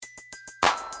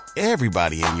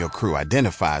Everybody in your crew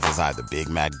identifies as either Big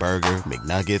Mac Burger,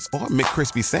 McNuggets, or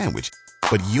McCrispy Sandwich.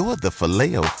 But you're the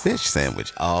Filet-O-Fish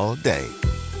Sandwich all day.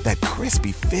 That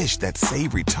crispy fish, that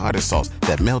savory tartar sauce,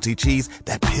 that melty cheese,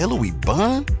 that pillowy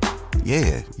bun.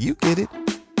 Yeah, you get it.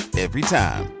 Every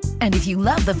time. And if you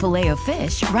love the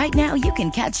Filet-O-Fish, right now you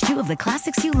can catch 2 of the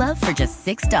classics you love for just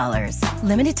 $6.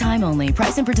 Limited time only.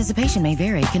 Price and participation may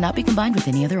vary. Cannot be combined with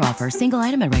any other offer. Single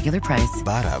item at regular price.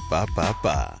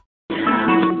 Ba-da-ba-ba-ba.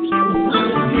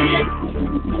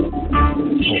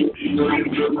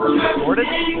 Recorded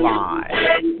live.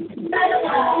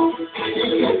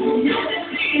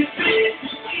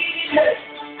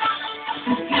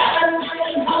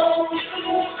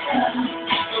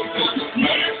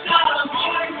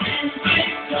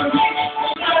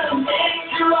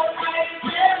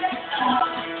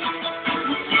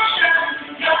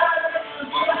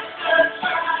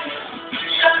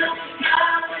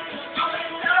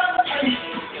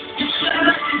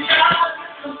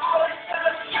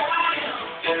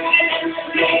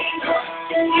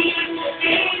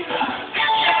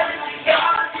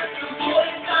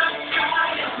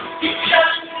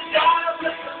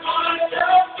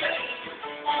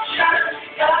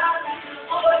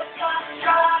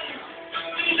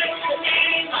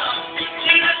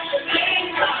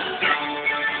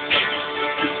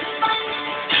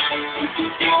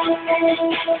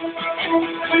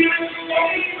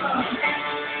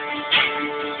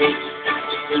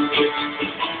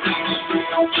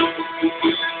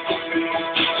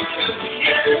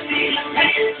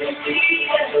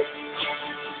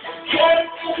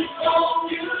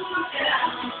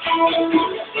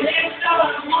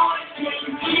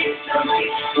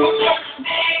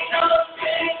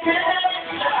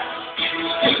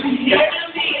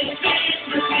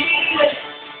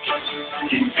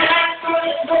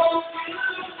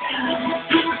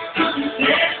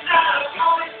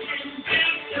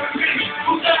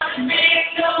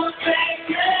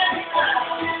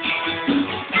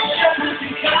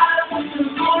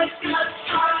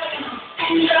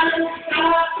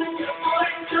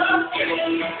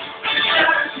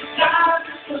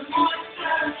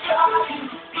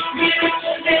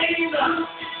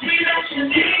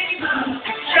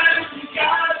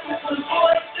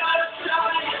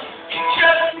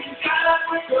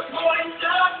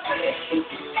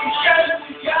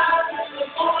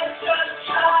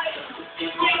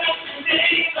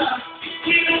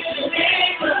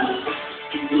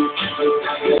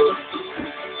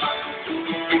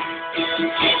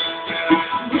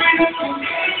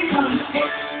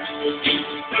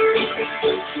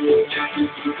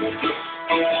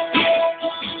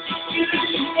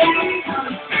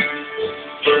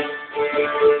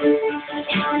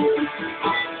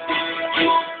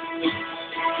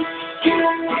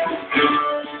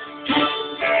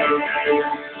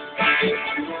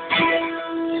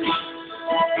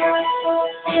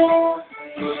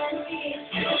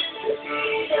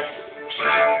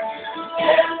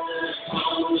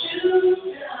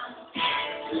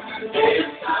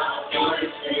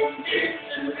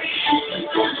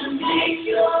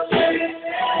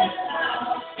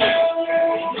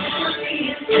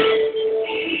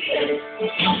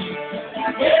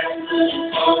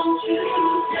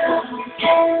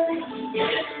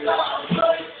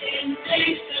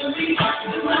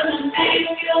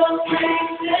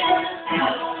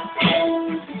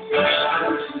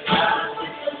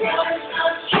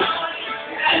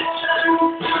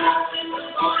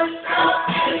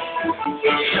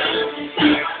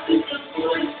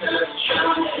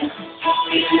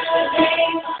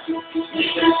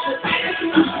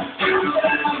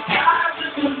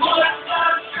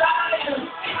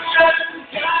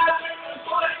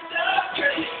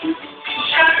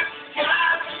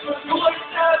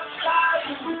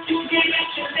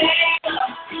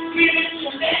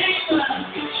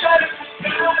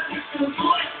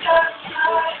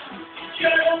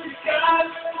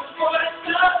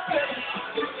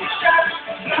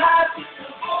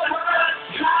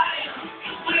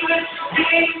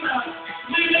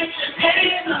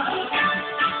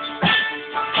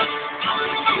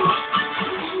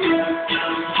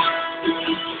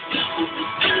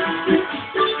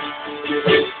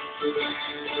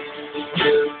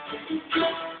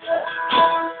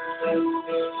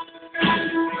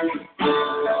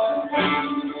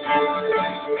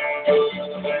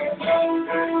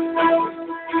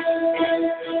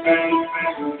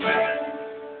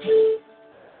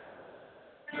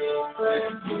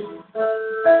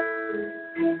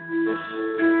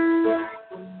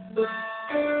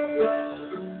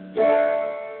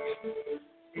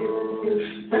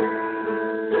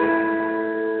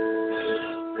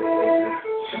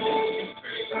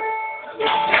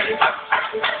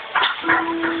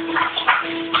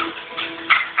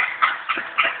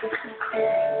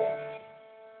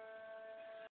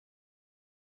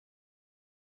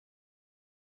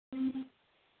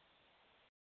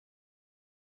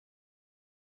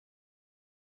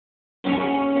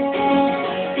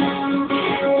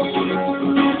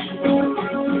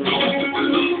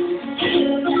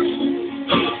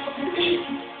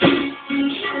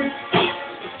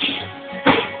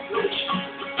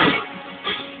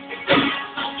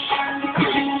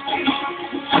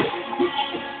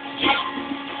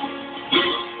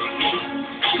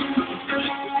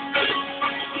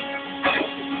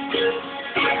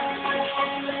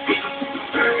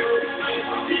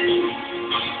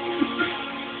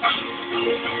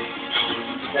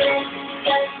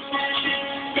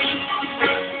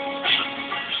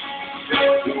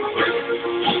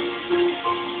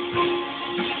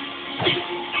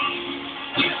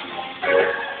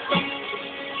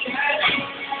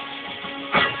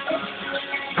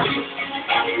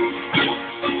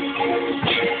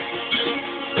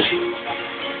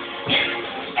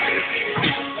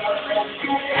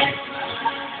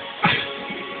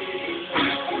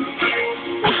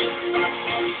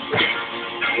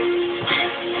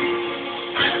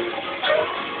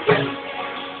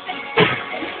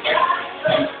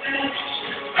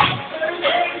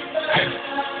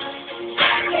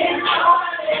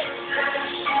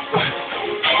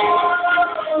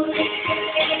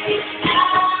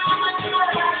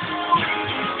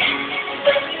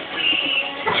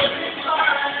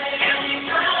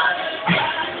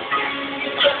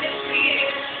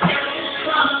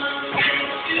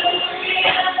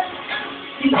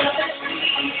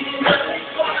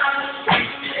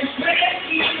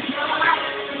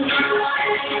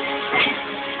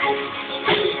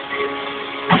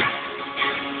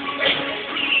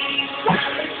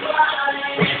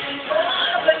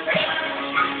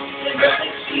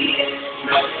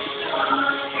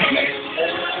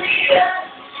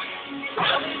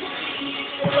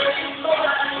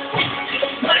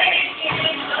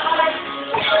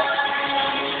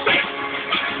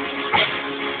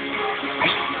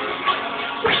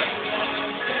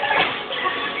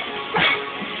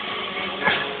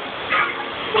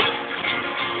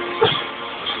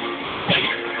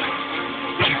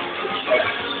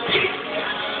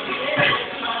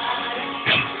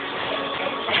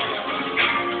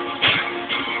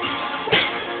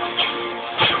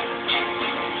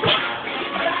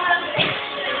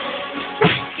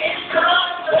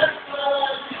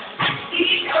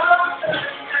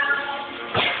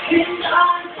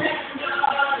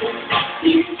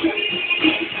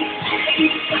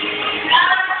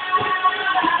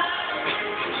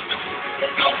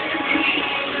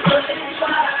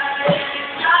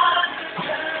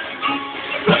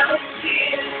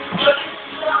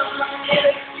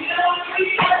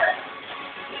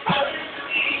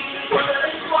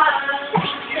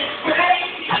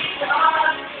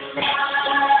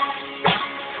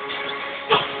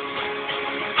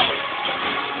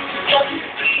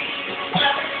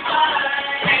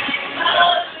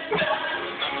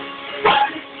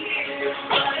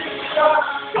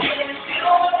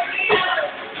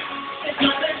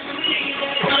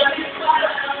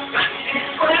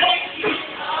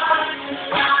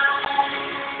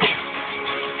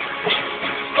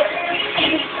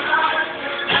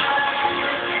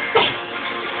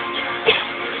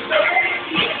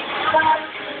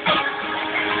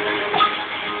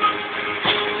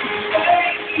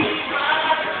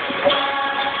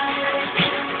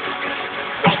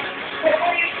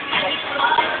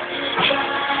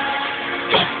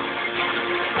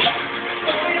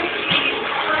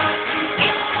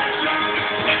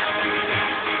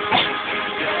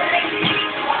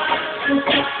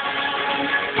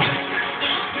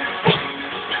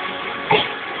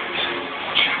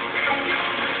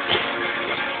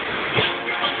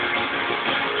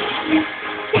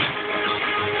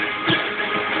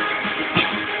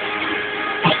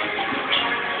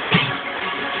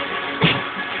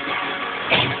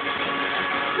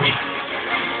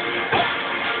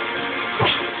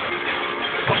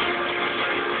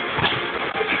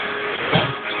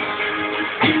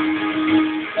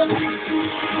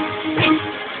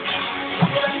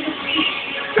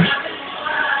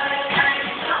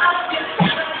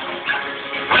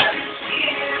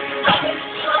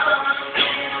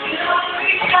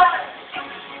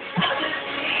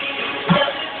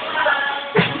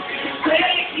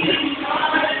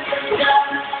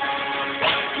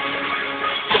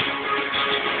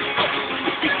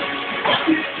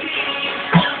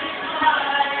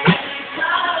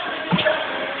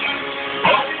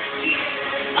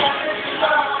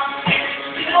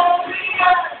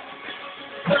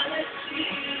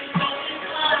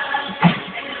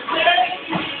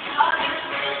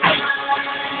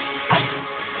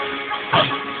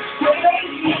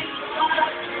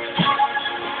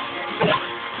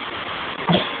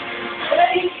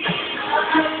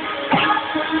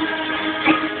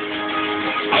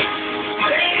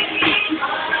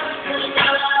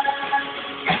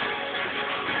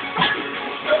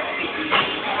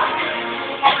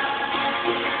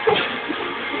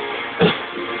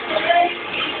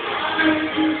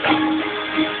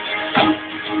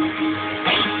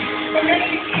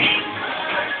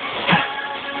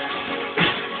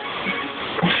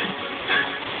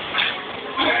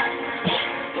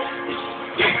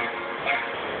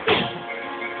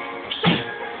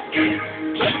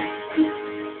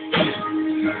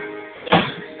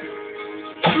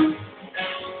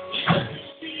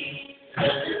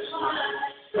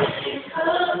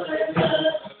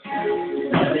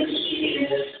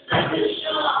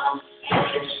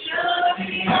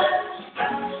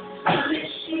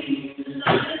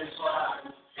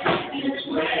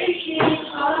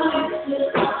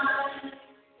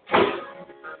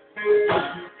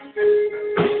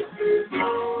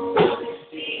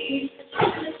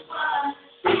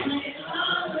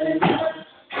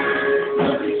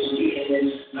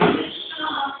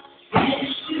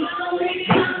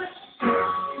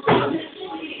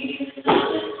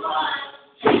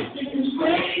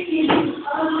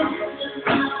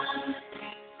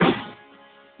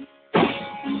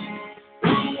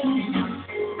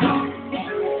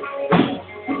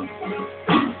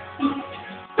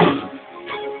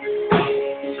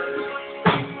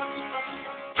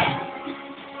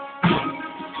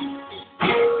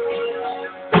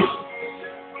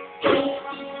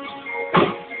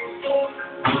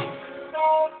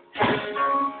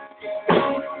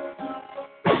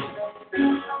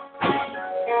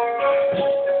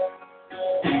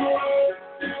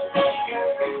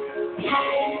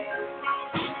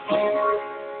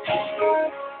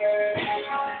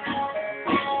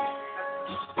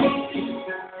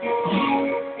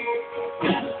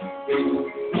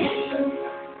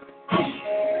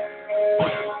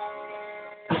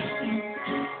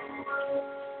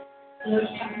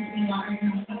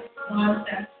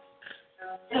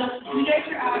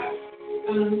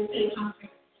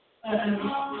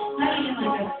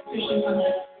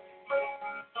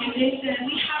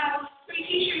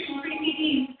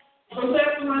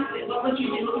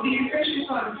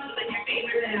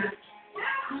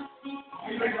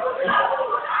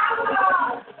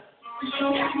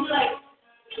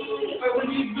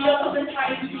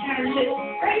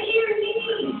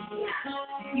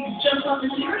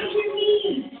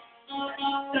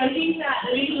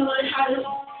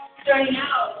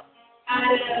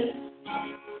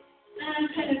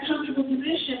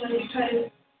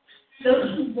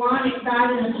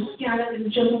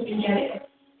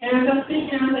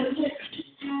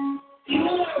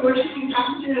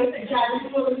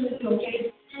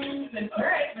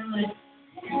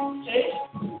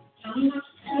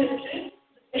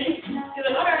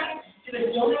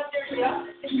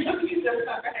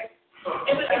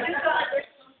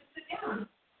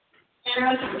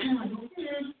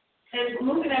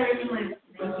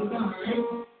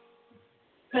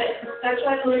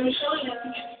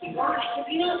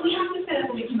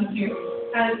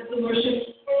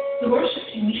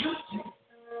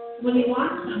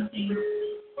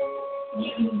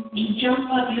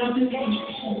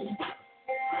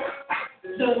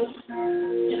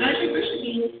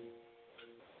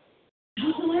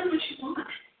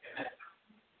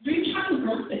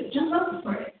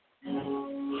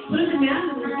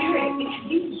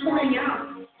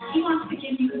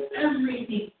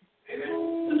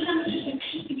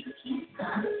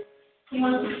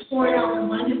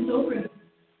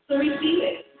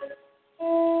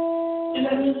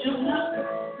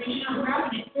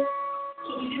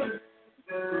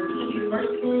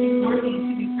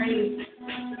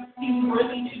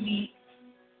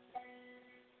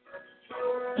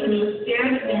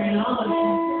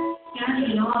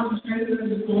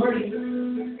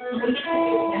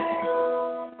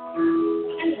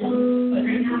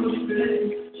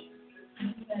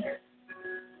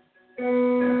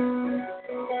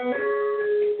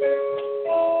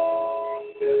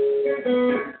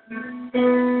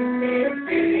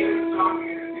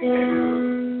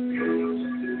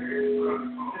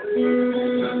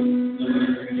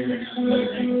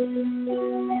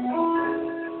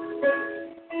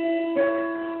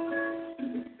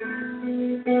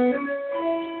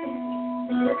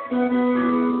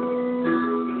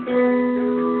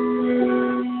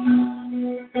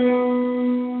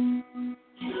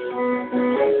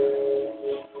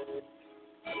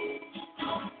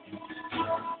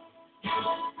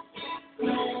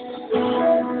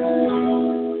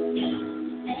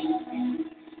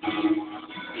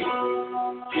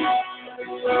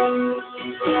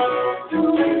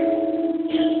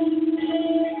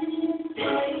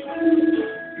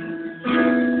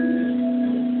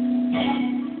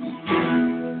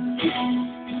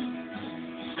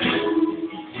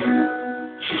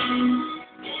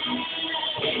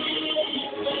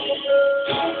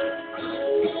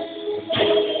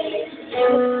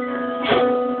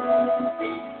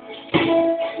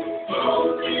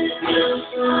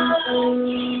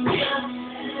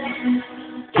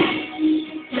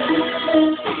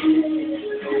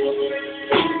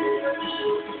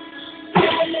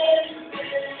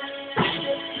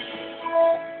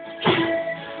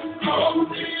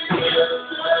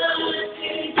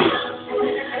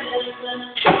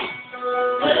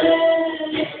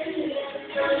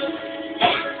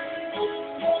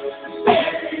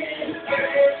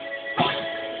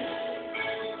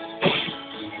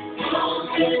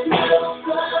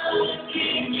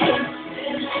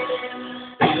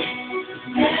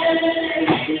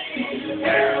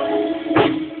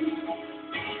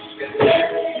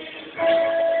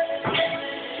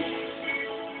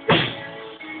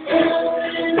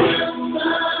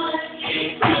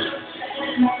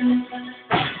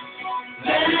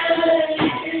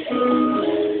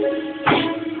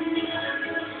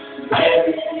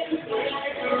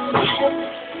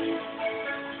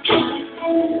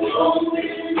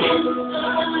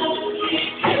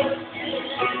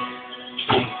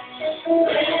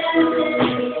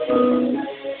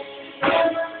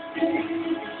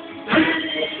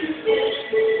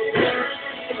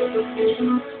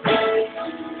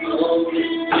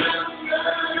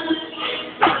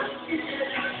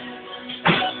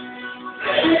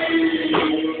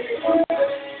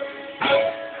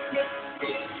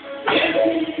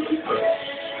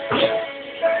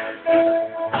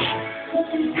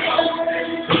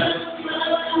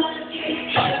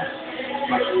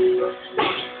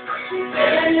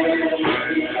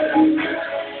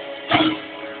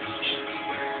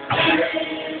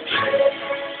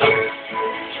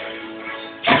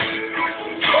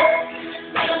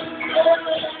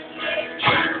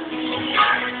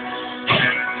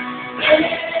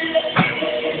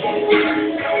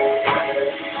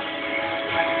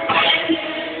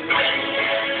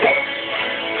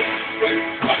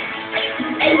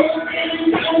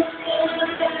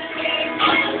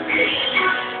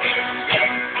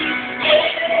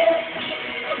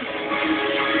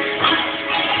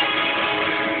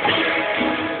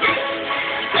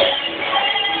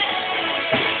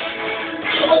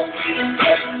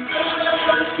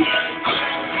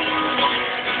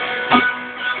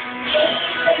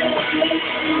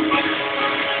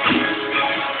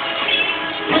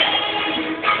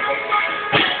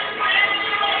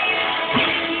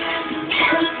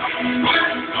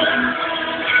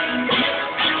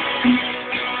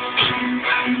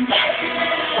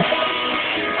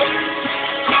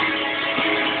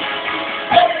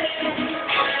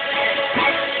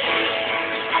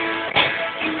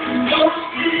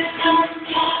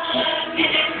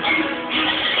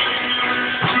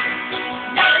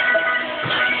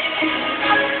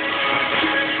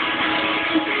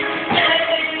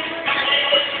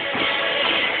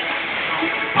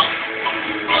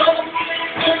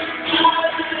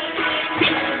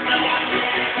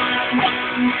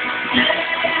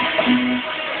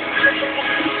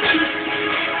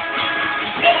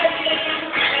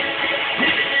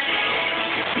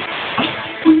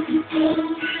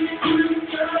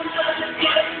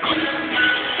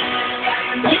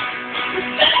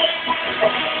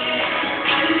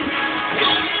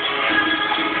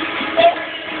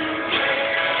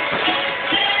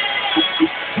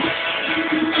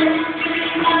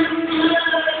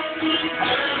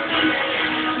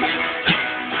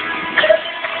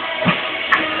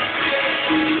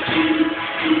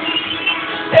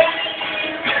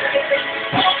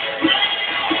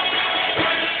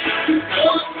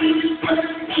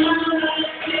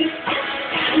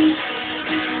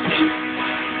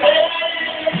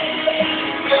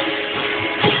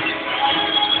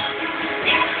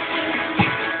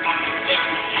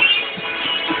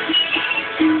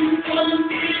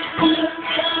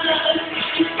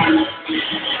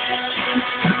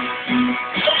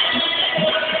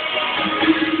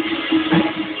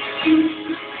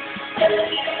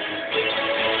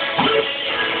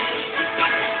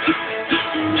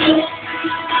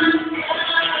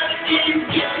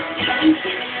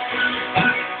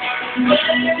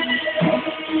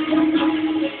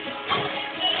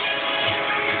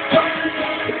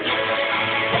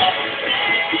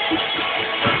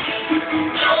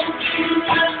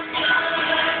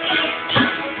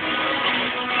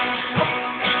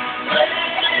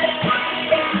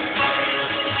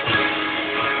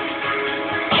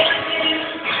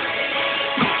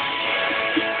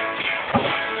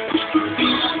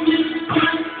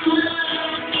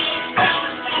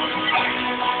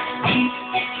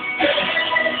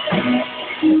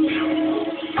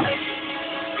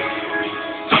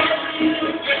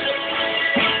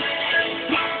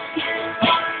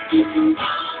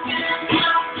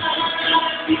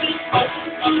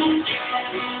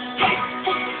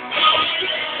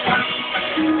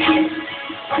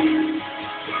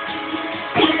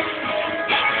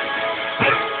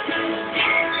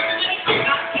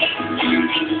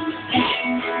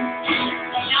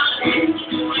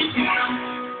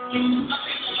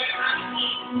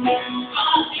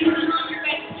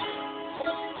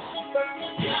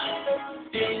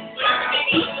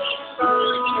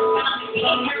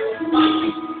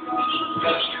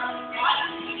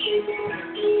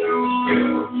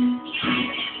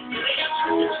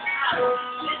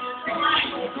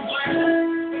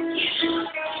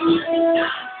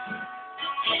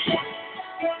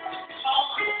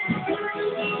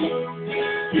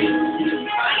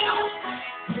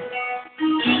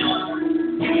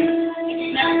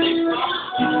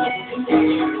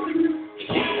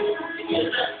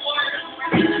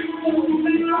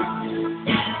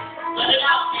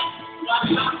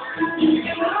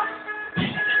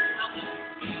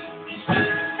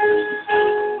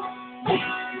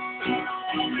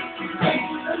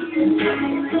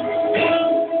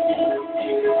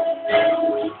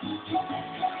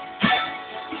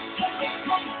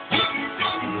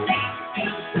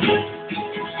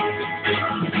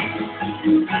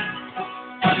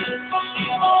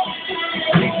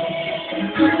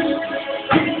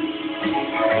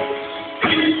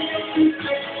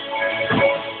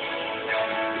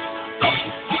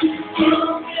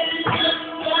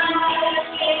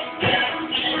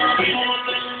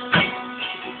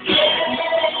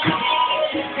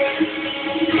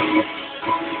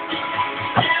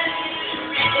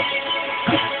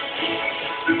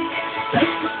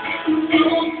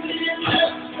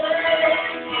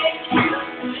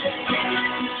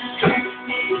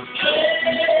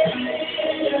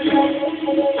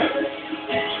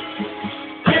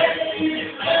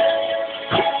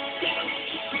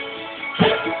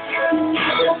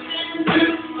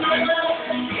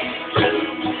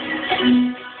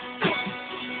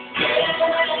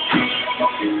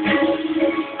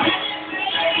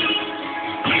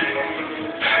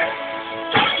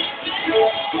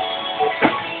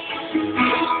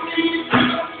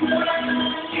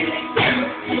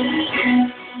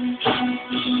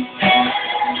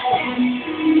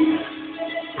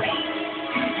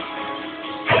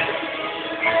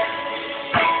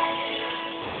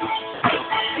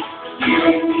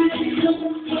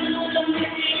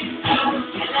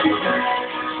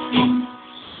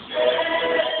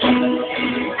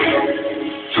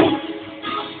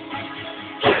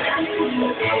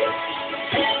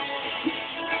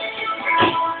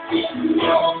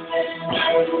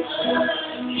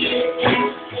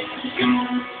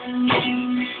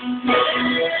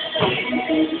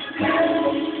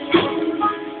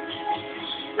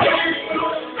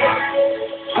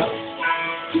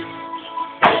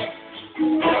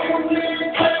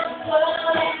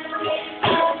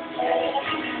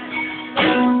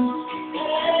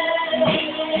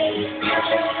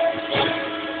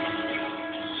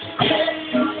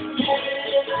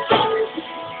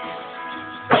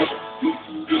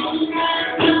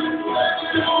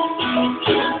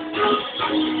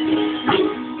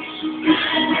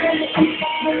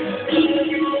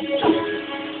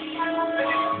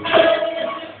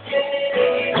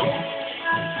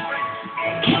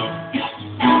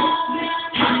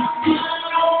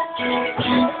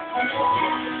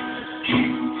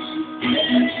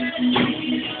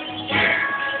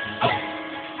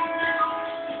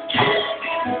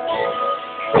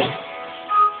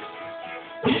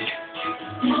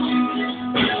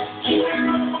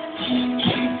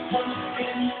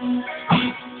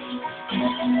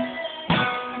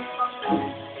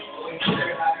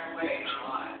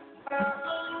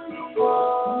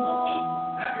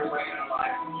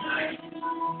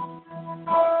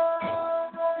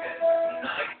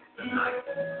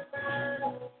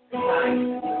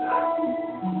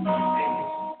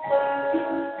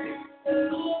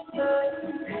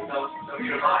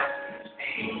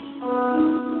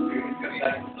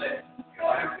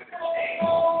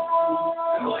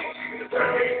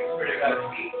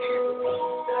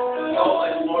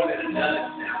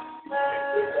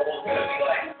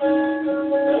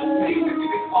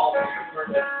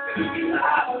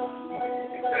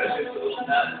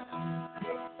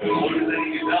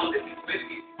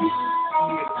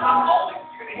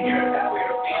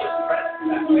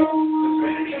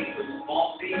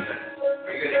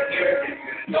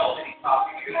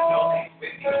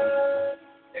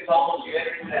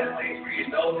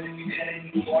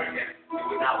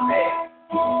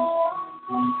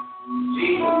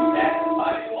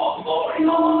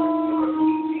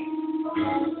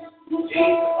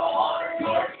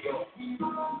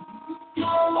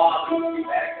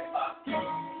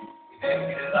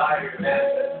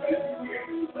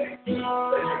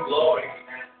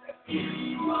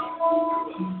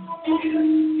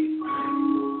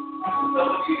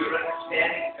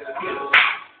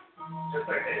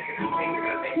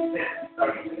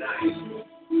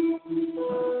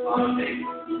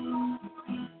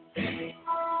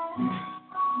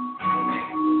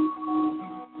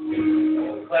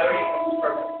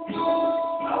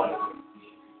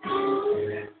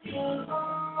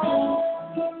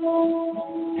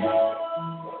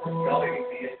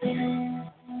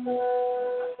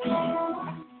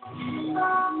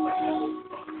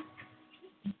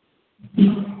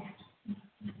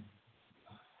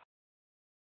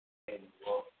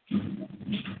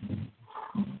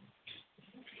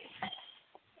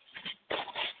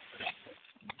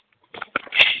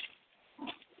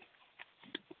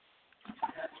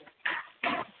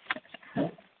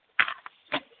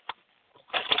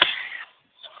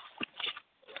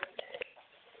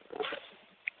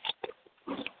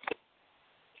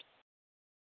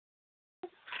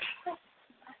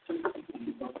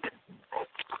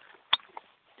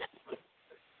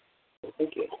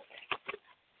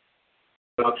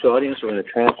 Talk show audience, we're going to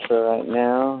transfer right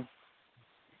now.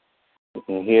 You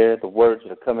can hear the words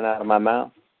that are coming out of my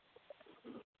mouth.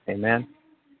 Amen.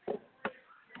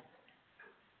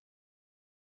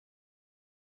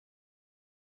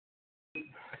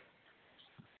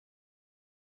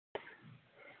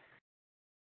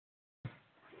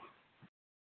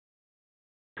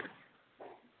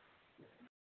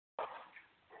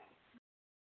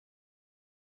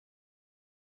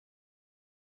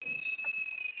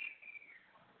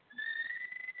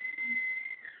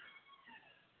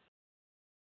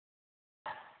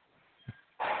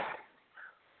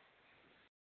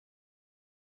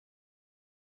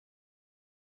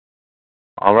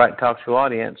 All right, talk show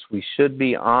audience, we should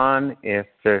be on. If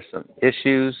there's some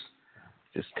issues,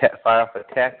 just fire off a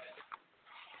text.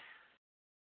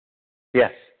 Yes.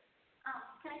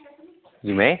 Can I say something?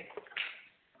 You may.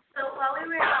 So while we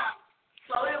were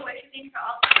worshiping for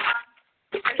all the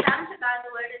songs, I shouted to God. The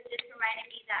Lord has just reminded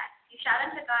me that you shout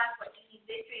unto God what you need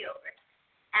victory over.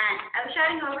 And I was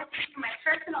shouting over things for my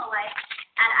personal life,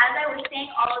 and as I was saying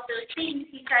all of those things,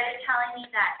 He started telling me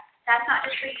that that's not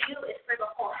just for you, it's for the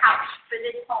whole house, for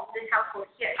this home, this household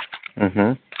here.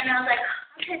 Mm-hmm. And I was like,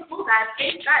 okay, cool, God,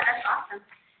 praise God, that's awesome.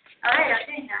 All right, I'm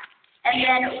doing that. And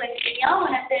then when Danielle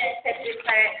went up there and said to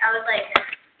declare it, I was like,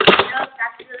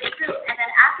 that's really true. And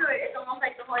then afterward, it's almost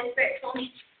like the Holy Spirit told me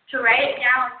to write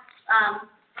down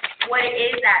what it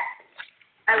is that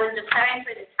I was declaring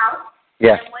for this house,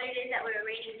 yes, and what it is that we were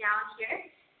writing down here.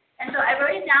 And so I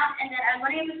wrote it down, and then I was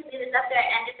wondering if we could leave this up there,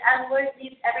 and just as the Lord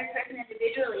leads every person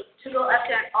individually to go up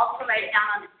there and also write it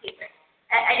down on this paper.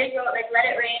 I just wrote, like, let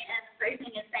it rain, and the first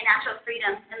thing is financial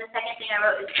freedom, and the second thing I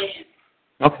wrote is vision.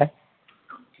 Okay.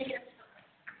 Take it up.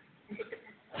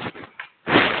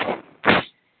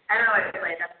 I don't know what it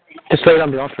was, that's the thing. Just lay it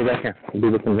on the altar right here. We'll be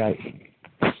looking right.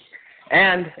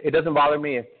 And it doesn't bother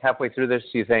me if halfway through this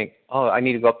you think, oh, I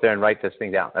need to go up there and write this thing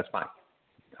down. That's fine.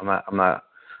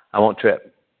 I won't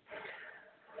trip.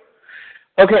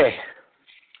 Okay.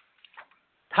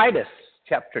 Titus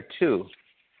chapter 2.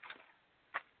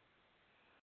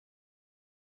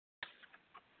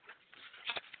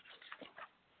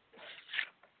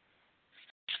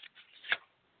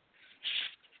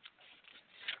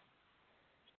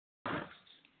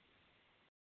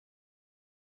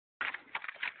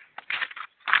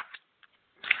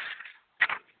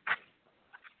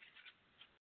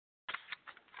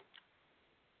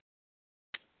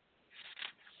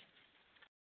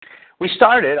 We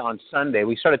started on Sunday,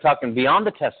 we started talking beyond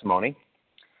the testimony,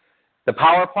 the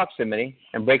power of proximity,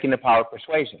 and breaking the power of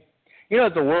persuasion. You know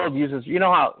what the world uses, you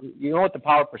know what the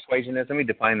power of persuasion is? Let me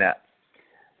define that.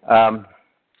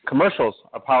 Commercials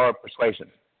are power of persuasion.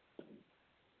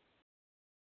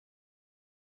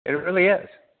 It really is.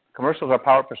 Commercials are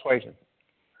power of persuasion.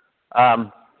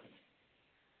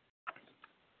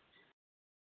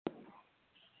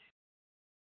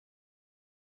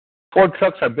 Ford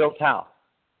trucks are built how?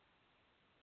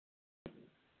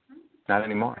 Not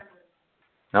anymore.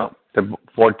 No, they're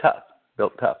Ford tough,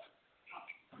 built tough.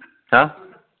 Huh?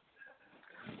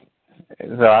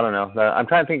 So I don't know. I'm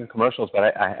trying to think of commercials,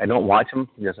 but I don't watch them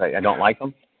because I don't like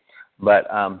them. But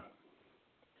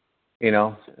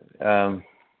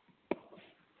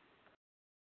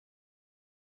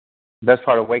best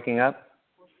part of waking up,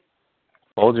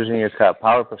 Folgers in your cup,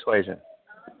 power of persuasion.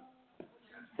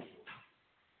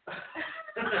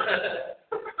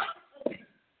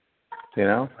 You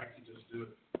know?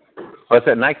 What's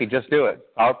that? Nike, just do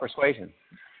it. Power of persuasion.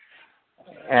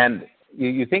 And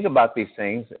you think about these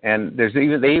things, and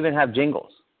they even have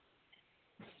jingles.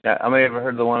 Now, how many ever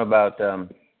heard the one about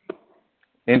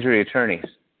injury attorneys?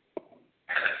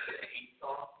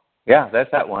 Yeah,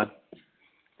 that's that one.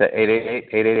 The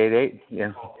 888-8888.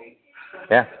 Yeah.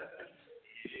 Yeah.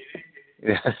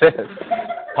 That's it.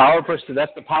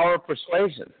 That's the power of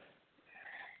persuasion.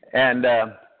 And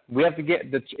we have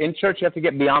to in church. You have to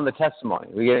get beyond the testimony.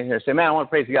 We get in here and say, "Man, I want to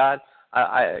praise God.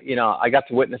 I got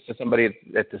to witness to somebody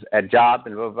at job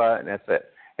and blah, blah, blah," and that's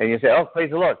it. And you say, "Oh, praise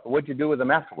the Lord." But what'd you do with them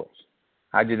afterwards?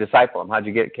 How'd you disciple them? How'd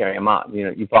you carry them out?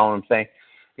 You follow what I'm saying?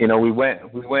 We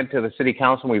went to the city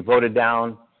council. And we voted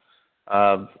down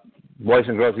boys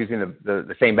and girls using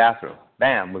the same bathroom.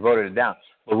 Bam, we voted it down.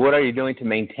 But what are you doing to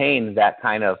maintain that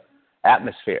kind of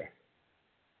atmosphere?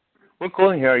 We're cool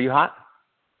in here. Are you hot?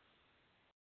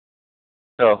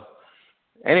 So,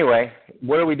 anyway,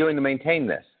 what are we doing to maintain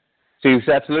this? So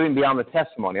that's living beyond the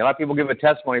testimony. A lot of people give a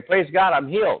testimony, praise God, I'm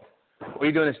healed. What are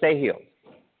you doing to stay healed?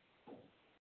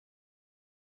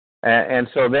 And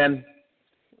so then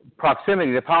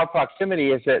proximity, the power of proximity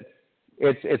is that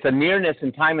it's a nearness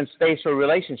in time and space or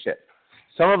relationship.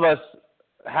 Some of us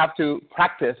have to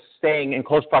practice staying in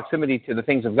close proximity to the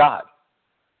things of God,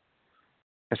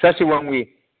 especially when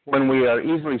we are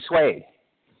easily swayed.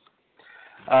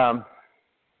 I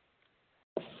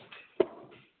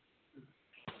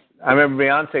remember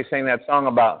Beyonce sang that song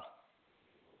about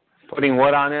putting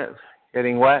what on it,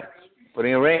 getting wet,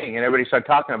 putting a ring, and everybody started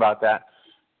talking about that.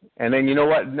 And then you know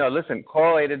what? No, listen,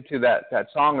 correlated to that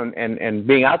song and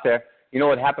being out there, you know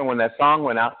what happened when that song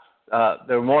went out?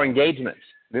 There were more engagements.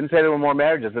 Didn't say there were more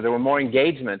marriages, but there were more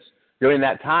engagements during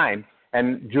that time.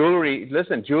 And jewelry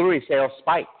sales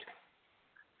spiked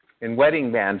in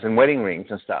wedding bands and wedding rings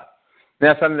and stuff.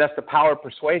 And that's the power of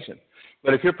persuasion.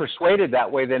 But if you're persuaded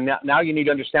that way, then now you need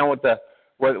to understand what the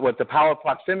power of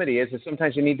proximity is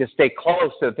sometimes you need to stay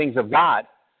close to the things of God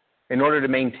in order to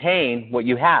maintain what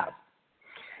you have.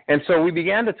 And so we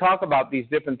began to talk about these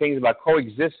different things about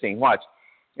coexisting. Watch.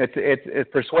 It's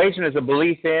persuasion is a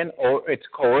belief in, or it's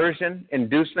coercion,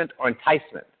 inducement, or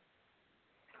enticement.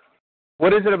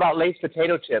 What is it about Lay's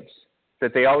potato chips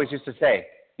that they always used to say?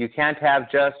 You can't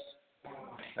have just,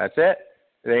 that's it.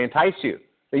 They entice you.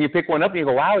 Then you pick one up and you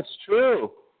go, wow, it's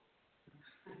true.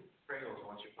 Pringles,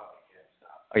 once you pop, you can't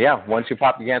stop. Oh, yeah, once you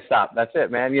pop, you can't stop. That's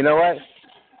it, man. You know what?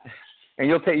 And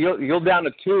you'll down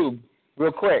a tube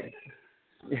real quick.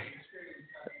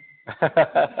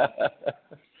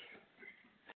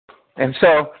 And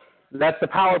so that's the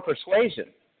power of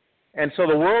persuasion. And so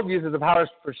the world uses the power of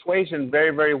persuasion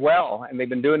very, very well, and they've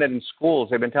been doing it in schools.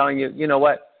 They've been telling you, you know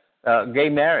what, gay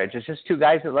marriage, it's just two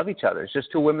guys that love each other. It's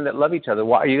just two women that love each other.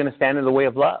 Why are you going to stand in the way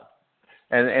of love?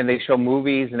 And they show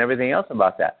movies and everything else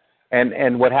about that.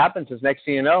 And what happens is, next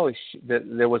thing you know,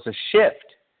 there was a shift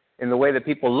in the way that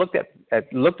people looked at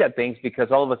things, because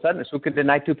all of a sudden, who could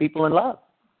deny two people in love?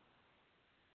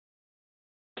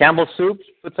 Campbell's Soup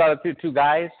puts out two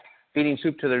guys feeding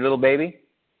soup to their little baby.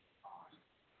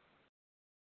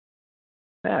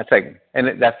 Yeah, it's like, and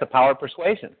that's the power of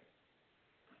persuasion.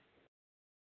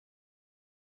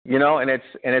 You know, and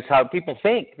it's how people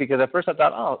think. Because at first I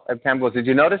thought, oh, Campbell goes, did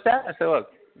you notice that? I said, look,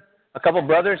 a couple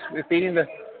brothers feeding a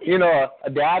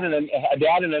dad and an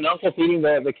uncle feeding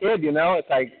the kid. You know, it's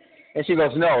like, and she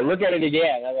goes, no, look at it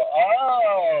again. I go,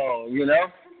 oh, you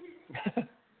know.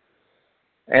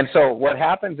 And so what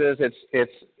happens is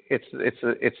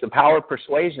it's the power of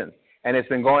persuasion, and it's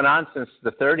been going on since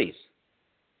the 30s.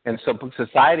 And so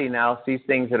society now sees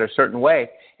things in a certain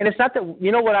way. And it's not that,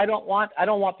 you know what I don't want? I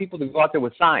don't want people to go out there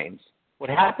with signs.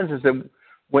 What happens is that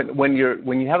when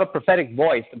you have a prophetic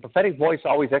voice, the prophetic voice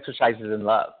always exercises in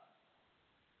love.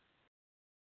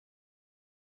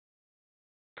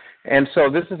 And so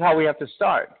this is how we have to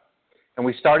start. And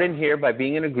we start in here by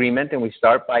being in agreement, and we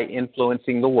start by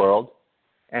influencing the world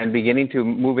and beginning to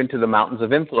move into the mountains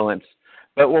of influence.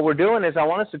 But what we're doing is, I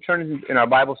want us to turn in our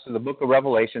Bibles to the book of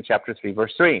Revelation, chapter 3,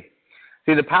 verse 3.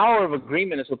 See, the power of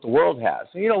agreement is what the world has.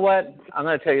 And you know what? I'm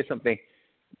going to tell you something.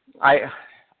 I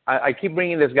keep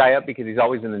bringing this guy up because he's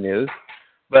always in the news.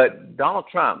 But Donald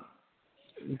Trump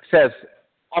says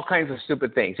all kinds of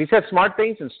stupid things. He says smart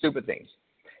things and stupid things.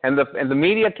 And the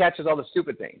media catches all the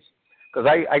stupid things. Because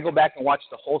I go back and watch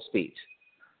the whole speech.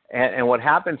 And what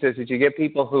happens is that you get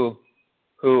people who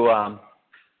will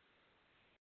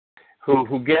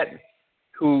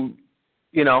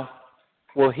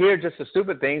hear just the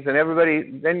stupid things, and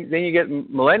everybody, then you get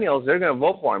millennials, they're going to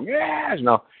vote for him. Yes,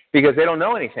 no, because they don't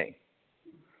know anything.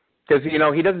 Because,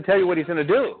 he doesn't tell you what he's going to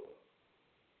do.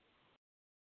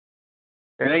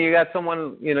 And then you got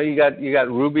someone, you got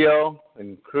Rubio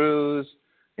and Cruz,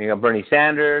 and you got Bernie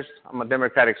Sanders. I'm a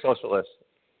democratic socialist.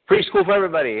 Free school for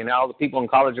everybody. And all the people in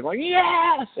college are going,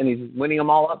 yes! And he's winning them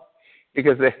all up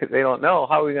because they don't know,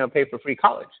 how are we going to pay for free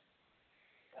college?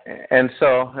 And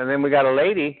then we got a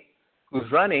lady who's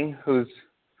running,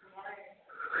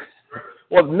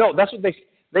 well, no, that's what they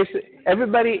say.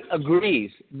 Everybody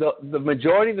agrees. The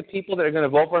majority of the people that are going to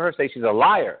vote for her say she's a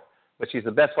liar, but she's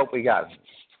the best hope we got.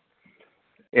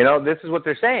 This is what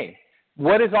they're saying.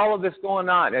 What is all of this going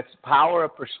on? It's power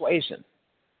of persuasion.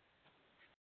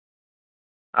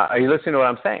 Are you listening to what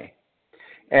I'm saying?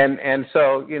 And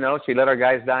so, she let our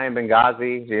guys die in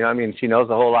Benghazi. She knows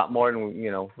a whole lot more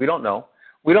than, we don't know.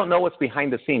 We don't know what's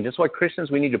behind the scenes. That's why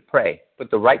Christians, we need to pray, put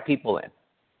the right people in.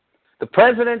 The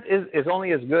president is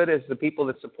only as good as the people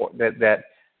that support, that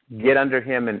get under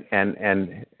him,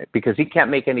 and because he can't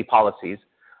make any policies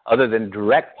other than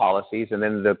direct policies, and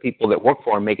then the people that work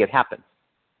for him make it happen.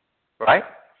 Right?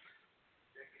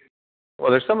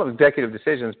 Well, there's some executive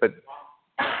decisions, but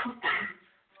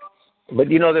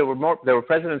there were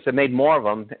presidents that made more of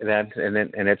them,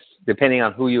 and it's depending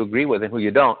on who you agree with and who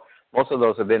you don't. Most of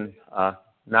those have been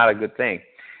not a good thing.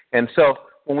 And so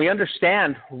when we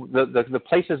understand the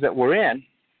places that we're in,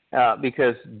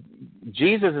 because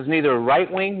Jesus is neither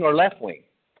right wing nor left wing.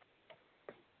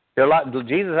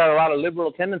 Jesus had a lot of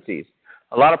liberal tendencies.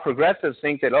 A lot of progressives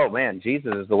think that, oh man,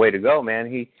 Jesus is the way to go, man.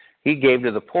 He gave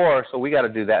to the poor, so we got to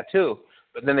do that too.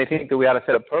 But then they think that we ought to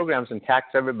set up programs and tax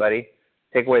everybody,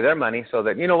 take away their money, so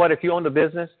that, you know what, if you owned a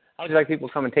business, how would you like people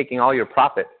come and taking all your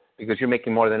profit because you're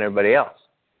making more than everybody else?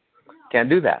 Can't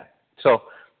do that. So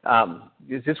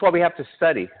this is why we have to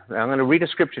study. I'm going to read a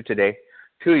scripture today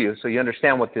to you so you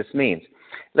understand what this means.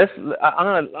 Let's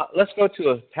go to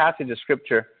a passage of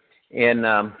scripture in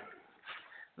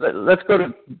let's go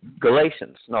to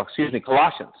Colossians.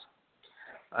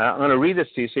 I'm going to read this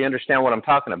to you so you understand what I'm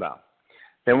talking about.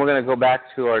 Then we're going to go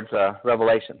back towards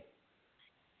Revelation.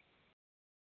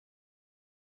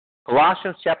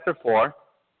 Colossians chapter 4.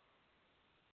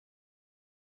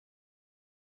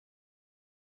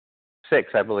 6,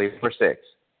 I believe, verse 6.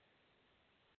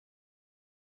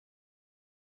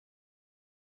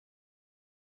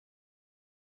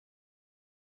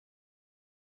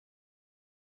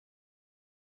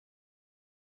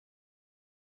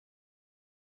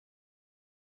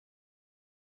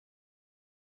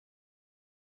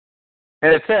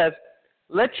 And it says,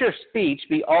 let your speech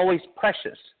be always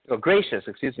gracious,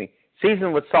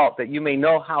 seasoned with salt, that you may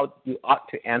know how you ought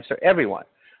to answer everyone.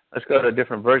 Let's go to a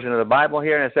different version of the Bible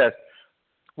here, and it says,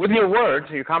 with your words,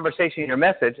 your conversation, your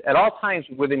message, at all times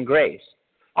within grace,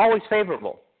 always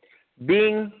favorable,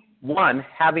 being one,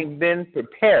 having been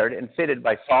prepared and fitted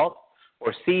by salt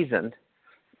or seasoned,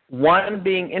 one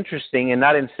being interesting and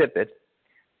not insipid.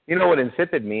 You know what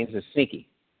insipid means? Is sneaky.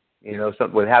 You know,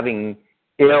 something with having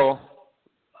ill,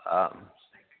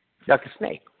 like a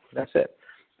snake. That's it.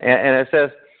 And it says,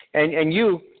 and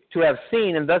you to have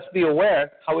seen and thus be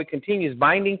aware how it continues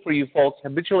binding for you folks,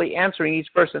 habitually answering each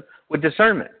person with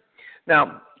discernment.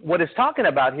 Now, what it's talking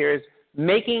about here is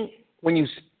when you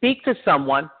speak to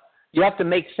someone, you have to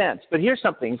make sense. But here's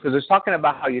something, because it's talking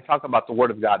about how you talk about the Word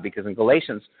of God, because in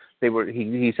Galatians,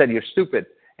 he said you're stupid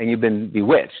and you've been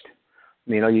bewitched.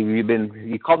 You know,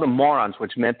 he called them morons,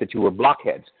 which meant that you were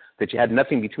blockheads, that you had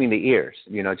nothing between the ears,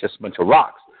 just a bunch of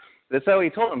rocks. That's how he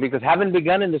told them, because having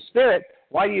begun in the Spirit,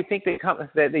 why do you think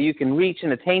that you can reach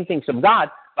and attain things of God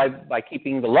by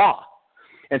keeping the law?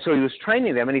 And so he was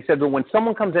training them, and he said, but when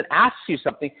someone comes and asks you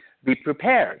something, be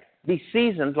prepared, be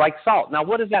seasoned like salt. Now,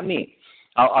 what does that mean?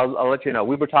 I'll let you know.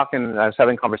 We were talking, I was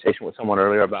having a conversation with someone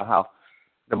earlier about how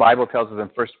the Bible tells us in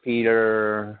 1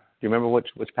 Peter, do you remember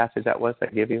which passage that was that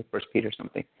I gave you? 1 Peter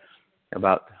something,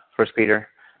 about 1 Peter,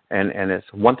 and it's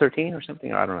 1:13 or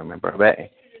something, I don't remember. But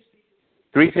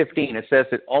 3:15, it says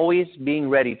that always being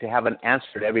ready to have an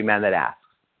answer to every man that asks.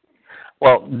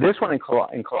 Well, this one in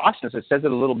Colossians, it says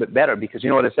it a little bit better, because you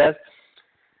know what it says?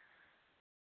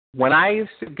 When I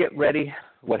used to get ready,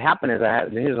 what happened is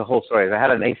here's a whole story. I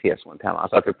had an atheist one time. I was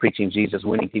out there preaching Jesus,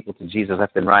 winning people to Jesus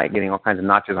left and right, getting all kinds of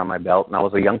notches on my belt. And I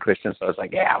was a young Christian, so I was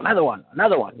like, yeah, another one.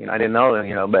 I didn't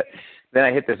know, but then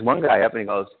I hit this one guy up, and he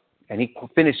goes, and he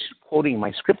finished quoting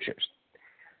my scriptures.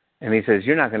 And he says,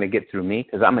 you're not going to get through me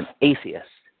because I'm an atheist.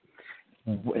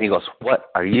 And he goes,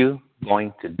 what are you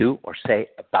going to do or say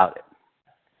about it?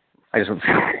 I just went,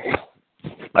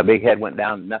 my big head went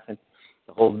down, nothing.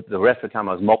 The rest of the time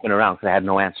I was moping around because I had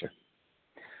no answer.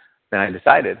 Then I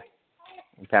decided,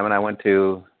 Pam and I went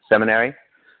to seminary,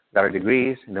 got our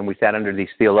degrees, and then we sat under these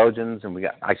theologians, and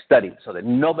I studied so that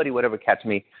nobody would ever catch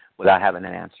me without having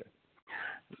an answer.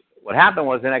 What happened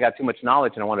was then I got too much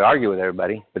knowledge and I wanted to argue with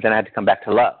everybody, but then I had to come back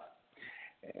to love.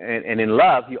 And in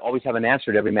love, you always have an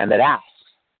answer to every man that asks.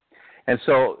 And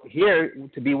so here,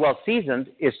 to be well seasoned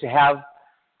is to have,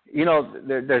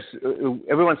 there's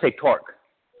everyone say torque.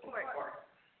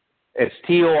 It's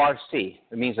TORC.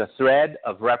 It means a thread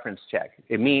of reference check.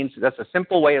 It means, that's a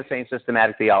simple way of saying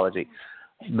systematic theology.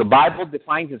 The Bible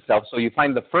defines itself, so you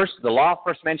find the law of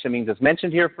first mention means it's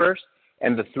mentioned here first,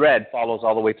 and the thread follows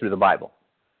all the way through the Bible.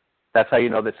 That's how you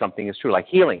know that something is true. Like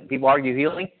healing. People argue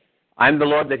healing. I'm the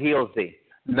Lord that heals thee.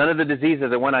 None of the diseases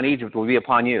that went on Egypt will be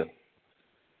upon you.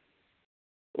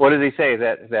 What does he say?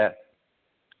 That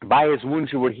by his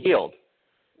wounds you were healed.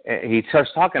 He starts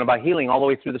talking about healing all the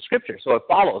way through the Scripture. So it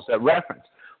follows that reference.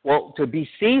 Well, to be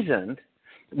seasoned,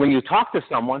 when you talk to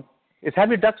someone, is have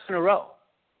your ducks in a row.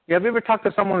 Have you ever talked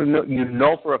to someone who you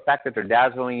know for a fact that they're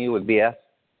dazzling you with BS?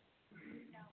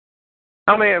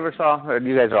 How many ever saw,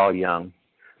 you guys are all young,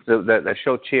 the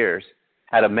show Cheers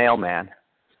had a mailman,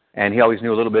 and he always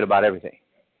knew a little bit about everything.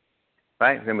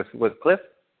 Right? His name was Cliff.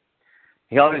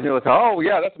 He always knew, that's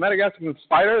a Madagascar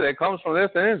spider that comes from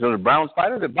this and this. There's a brown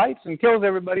spider that bites and kills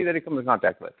everybody that he comes in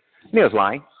contact with. And he was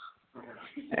lying.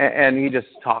 And he just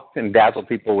talked and dazzled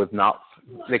people with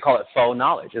they call it faux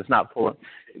knowledge. It's not full.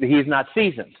 He's not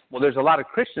seasoned. Well, there's a lot of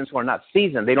Christians who are not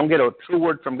seasoned. They don't get a true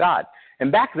word from God.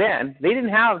 And back then, they didn't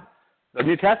have the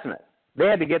New Testament. They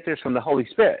had to get theirs from the Holy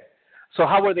Spirit. So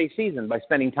how were they seasoned? By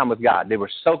spending time with God. They were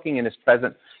soaking in His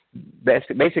presence,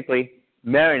 basically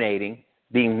marinating,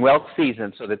 being well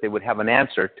seasoned so that they would have an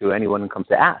answer to anyone who comes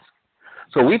to ask.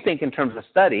 So we think in terms of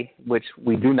study, which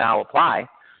we do now apply,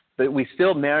 but we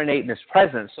still marinate in His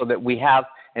presence so that we have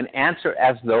an answer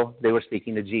as though they were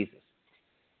speaking to Jesus.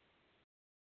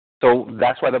 So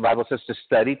that's why the Bible says to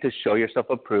study to show yourself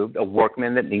approved, a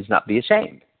workman that needs not be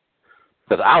ashamed.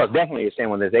 Because I was definitely ashamed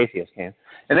when this atheist came.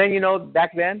 And then,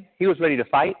 back then, he was ready to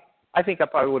fight. I think I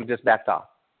probably would have just backed off.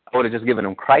 I would have just given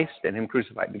him Christ and him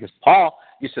crucified. Because Paul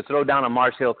used to throw down on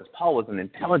Mars Hill because Paul was an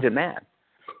intelligent man.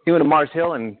 He went to Mars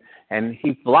Hill and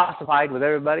he philosophized with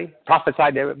everybody,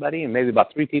 prophesied to everybody, and maybe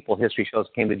about 3 people, history shows,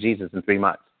 came to Jesus in 3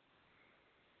 months.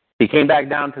 He came back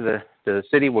down to the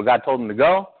city where God told him to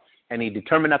go, and he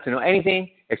determined not to know anything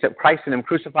except Christ and him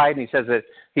crucified. And he says that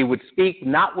he would speak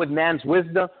not with man's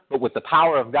wisdom, but with the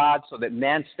power of God, so that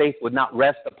man's faith would not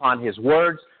rest upon his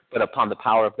words, but upon the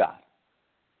power of God.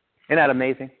 Isn't that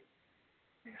amazing?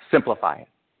 Simplify it.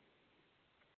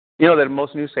 You know that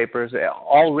most newspapers,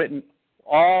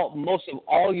 most of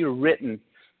all your written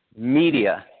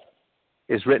media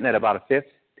is written at about a 5th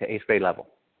to 8th grade level.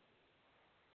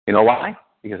 You know why?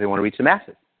 Because they want to reach the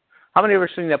masses. How many have ever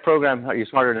seen that program, Are You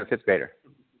Smarter Than a 5th Grader?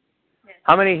 Yes.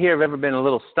 How many here have ever been a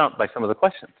little stumped by some of the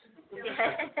questions?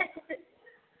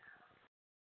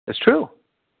 It's true.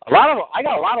 I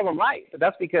got a lot of them right, but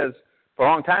that's because for a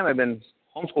long time I've been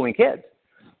homeschooling kids.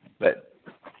 But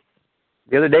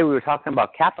the other day we were talking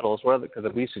about capitals,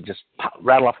 because we used to just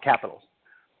rattle off capitals.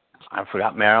 I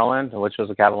forgot Maryland, which was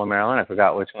the capital of Maryland. I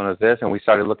forgot which one was this, and we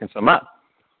started looking some up.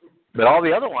 But all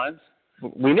the other ones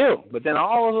we knew. But then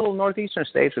all the little northeastern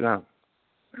states were gone.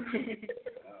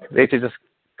 They should just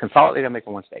consolidate and make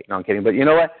them one state. No, I'm kidding. But you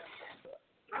know what?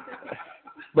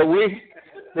 But we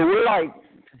were like,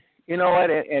 you know what?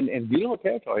 In beautiful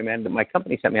territory, man. My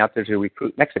company sent me out there to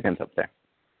recruit Mexicans up there.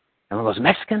 And those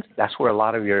Mexicans, that's where a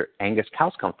lot of your Angus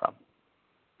cows come from.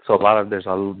 So there's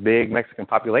a big Mexican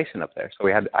population up there. So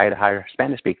I had to hire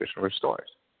Spanish speakers for our stores.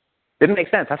 Didn't make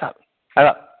sense. I thought,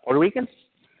 Puerto Ricans?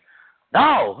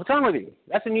 No, what's wrong with you?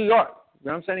 That's in New York.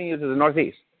 I'm sending you to the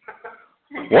Northeast.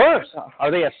 Worse.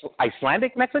 Are they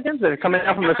Icelandic Mexicans that are coming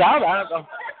out from the south?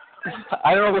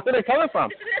 I don't know where they're coming from.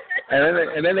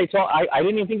 And then they told I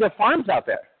didn't even think there are farms out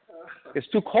there. It's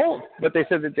too cold. But they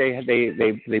said that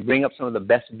they bring up some of the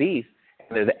best beef,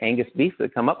 and they're the Angus beef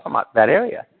that come up from that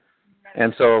area.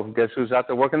 And so guess who's out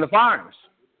there working the farms?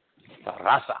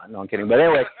 Raza. No, I'm kidding. But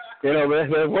anyway,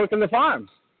 they're working the farms.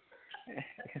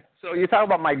 So you talk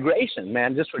about migration,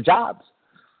 man, just for jobs.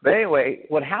 But anyway,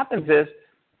 what happens is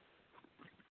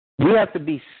we have to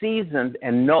be seasoned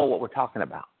and know what we're talking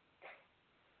about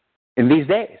in these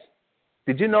days.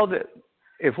 Did you know that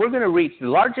if we're going to reach the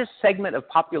largest segment of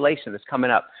population that's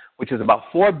coming up, which is about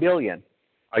 4 billion,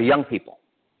 are young people?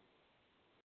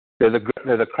 They're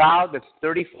the crowd that's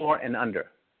 34 and under.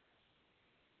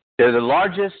 They're the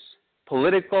largest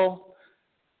political,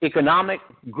 economic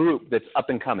group that's up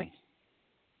and coming.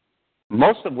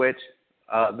 Most of which,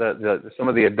 some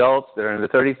of the adults that are in the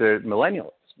 30s, they're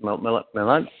millennials.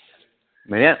 Millennials.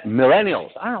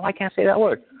 I don't know why I can't say that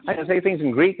word. I can say things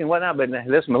in Greek and whatnot, but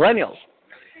there's millennials.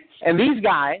 And these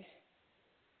guys,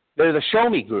 they're the show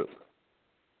me group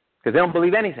because they don't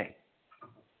believe anything.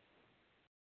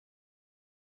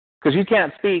 Because you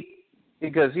can't speak,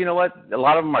 because you know what? A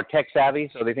lot of them are tech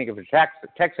savvy, so they think if you're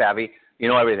tech savvy, you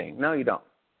know everything. No, you don't.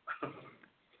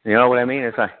 You know what I mean?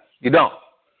 It's like, you don't.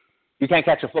 You can't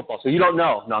catch a football, so you don't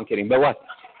know. No, I'm kidding. But what?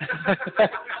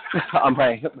 I'm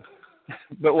playing.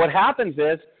 But what happens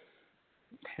is,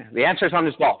 the answer is on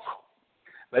this ball.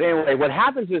 But anyway, what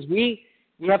happens is we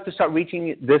have to start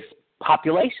reaching this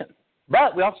population.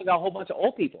 But we also got a whole bunch of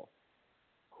old people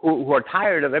who are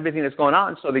tired of everything that's going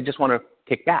on, so they just want to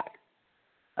kick back.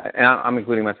 And I'm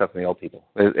including myself in the old people,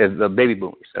 the baby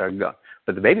boomers that are gone.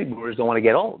 But the baby boomers don't want to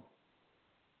get old.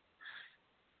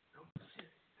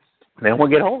 They don't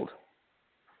want to get old.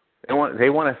 They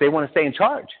want to stay in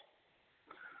charge.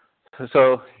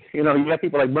 So you have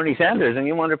people like Bernie Sanders, and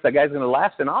you wonder if that guy's going to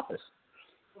last in office.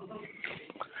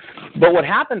 But what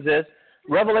happens is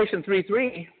Revelation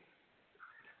 3:3.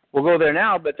 We'll go there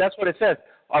now, but that's what it says.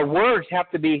 Our words have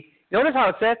to be. Notice how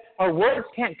it says our words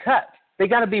can't cut. They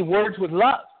got to be words with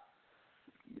love.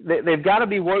 They've got to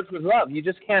be words with love. You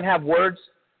just can't have words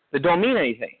that don't mean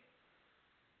anything.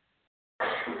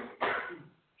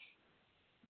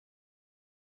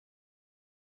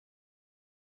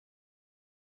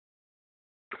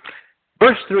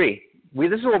 Verse 3,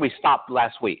 this is where we stopped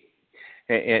last week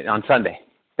on Sunday.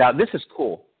 Now, this is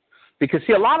cool because,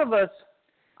 see, a lot of us,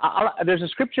 there's a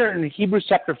scripture in Hebrews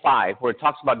chapter 5 where it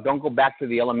talks about don't go back to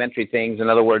the elementary things. In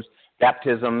other words,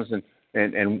 baptisms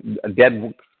and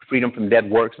dead freedom from dead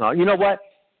works and all. You know what?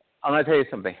 I'm going to tell you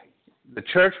something. The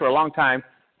church for a long time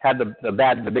had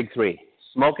the big three: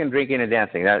 smoking, drinking, and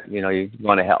dancing. That, you're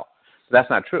going to hell. So that's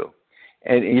not true.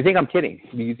 And you think I'm kidding?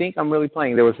 You think I'm really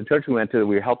playing? There was a church we went to.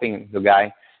 We were helping the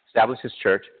guy establish his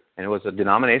church, and it was a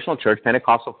denominational church,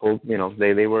 Pentecostal.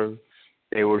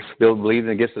 They were still believing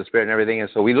in the gifts of the Spirit and everything. And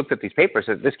so we looked at these papers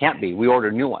and said, this can't be. We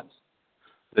ordered new ones.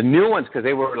 The new ones, because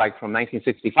they were like from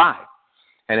 1965.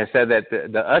 And it said that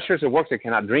the ushers that work there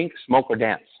cannot drink, smoke, or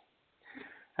dance.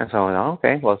 And so,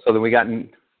 okay. Well, so then we got the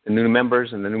new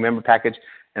members and the new member package,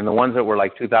 and the ones that were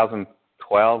like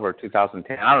 2012 or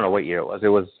 2010. I don't know what year it was. It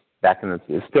was back in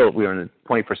we were in the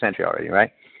 21st century already,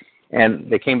 right?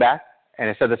 And they came back, and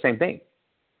it said the same thing.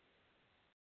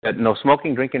 That no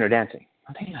smoking, drinking, or dancing.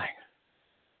 I'm thinking like,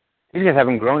 these guys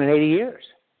haven't grown in 80 years.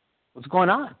 What's going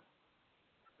on?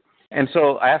 And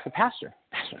so I asked the pastor,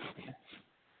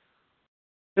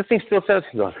 this thing still says,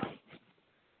 he goes,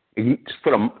 you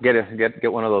just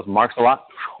get one of those marks a lot,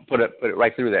 put it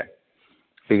right through there.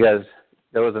 Because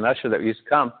there was an usher that used to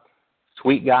come,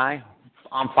 sweet guy,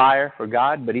 on fire for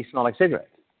God, but he smelled like cigarettes.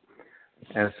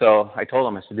 And so I told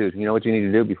him, I said, dude, you know what you need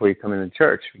to do before you come into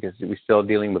church? Because we're still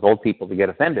dealing with old people to get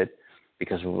offended.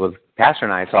 Because with Pastor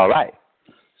and I, it's all right.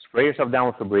 Spray yourself down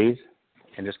with Febreze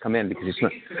and just come in because you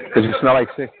smell like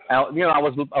cigarettes. I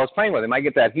was playing with him. I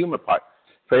get that humor part.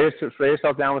 Spray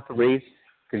yourself down with Febreze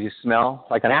because you smell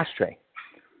like an ashtray.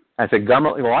 I said, gum.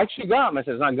 Well, why chew gum? I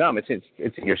said, it's not gum. It's in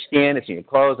your skin. It's in your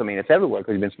clothes. I mean, it's everywhere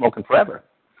because you've been smoking forever.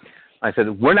 I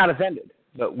said, we're not offended,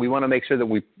 but we want to make sure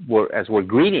that as we're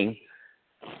greeting,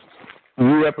 we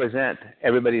represent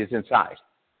everybody that's inside.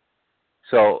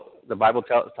 So the Bible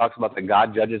talks about that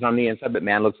God judges on the inside, but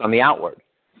man looks on the outward.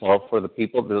 Well, for the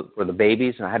people, for the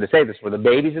babies, and I had to say this, for the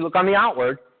babies that look on the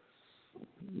outward,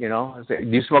 I say, do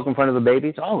you smoke in front of the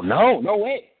babies? Oh, no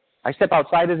way. I step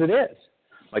outside as it is.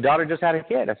 My daughter just had a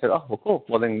kid. I said, oh, well, cool.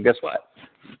 Well, then guess what?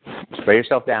 Spray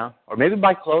yourself down. Or maybe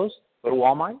buy clothes. Go to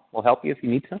Walmart. We'll help you if you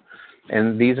need to.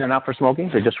 And these are not for smoking.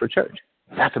 They're just for church.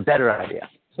 That's a better idea.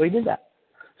 So he did that.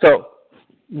 So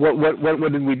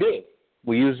what did we do?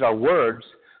 We used our words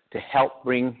to help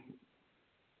bring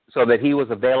so that he was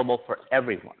available for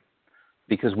everyone.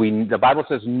 Because the Bible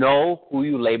says, know who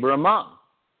you labor among.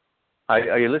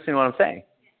 Are you listening to what I'm saying?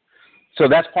 So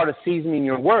that's part of seasoning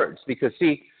your words. Because,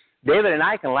 see, David and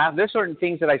I can laugh. There's certain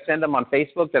things that I send them on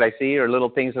Facebook that I see, or little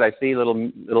things that I see, little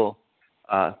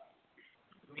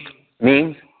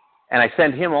memes, and I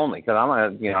send him only because I'm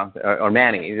or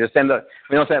Manny. You just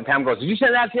we don't send. Pam goes, did you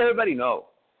send that to everybody? No,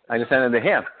 I just send it to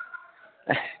him.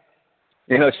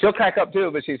 She'll crack up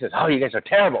too, but she says, oh, you guys are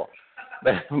terrible.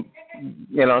 But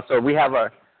so we have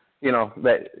our,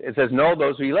 that it says, know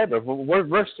those who you labor.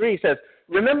 Verse 3 says,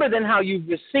 remember then how you've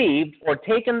received or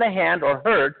taken the hand or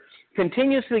heard,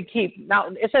 continuously keep. Now,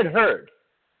 it said heard.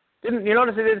 Didn't you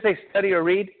notice it didn't say study or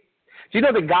read? Do you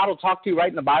know that God will talk to you right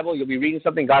in the Bible? You'll be reading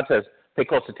something, God says, pay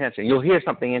close attention. You'll hear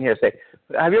something in here say,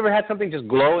 have you ever had something just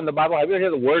glow in the Bible? Have you ever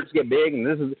heard the words get big and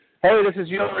this is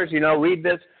yours, read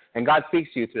this, and God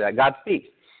speaks to you through that. God speaks.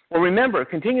 Well, remember,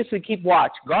 continuously keep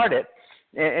watch, guard it,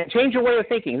 and change your way of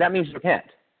thinking. That means repent.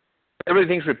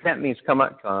 Everybody thinks repent means come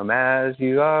as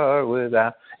you are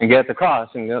without, and get at the cross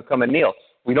and come and kneel.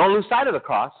 We don't lose sight of the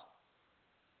cross.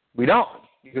 We don't.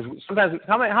 Because sometimes,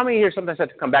 how many here sometimes have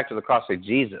to come back to the cross and say,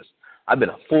 Jesus, I've been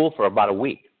a fool for about a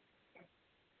week.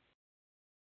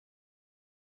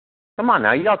 Come on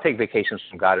now, you all take vacations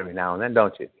from God every now and then,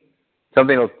 don't you?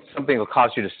 Something will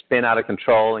cause you to spin out of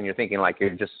control, and you're thinking like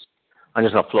I'm just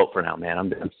gonna float for now, man.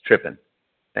 I'm tripping.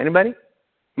 Anybody?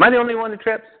 Am I the only one that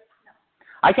trips?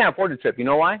 I can't afford to trip. You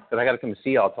know why? Because I got to come to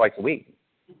see y'all twice a week.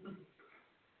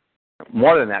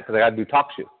 More than that, because I got to do talk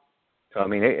show. So I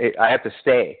mean, I have to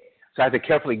stay. So I have to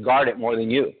carefully guard it more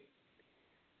than you.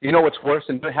 You know what's worse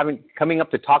than coming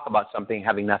up to talk about something,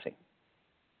 having nothing?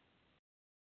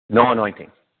 No anointing.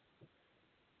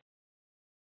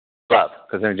 Love,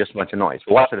 because they're just a bunch of noise.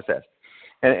 But watch what it says.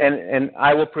 And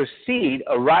I will proceed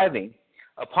arriving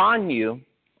upon you.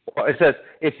 Or it says,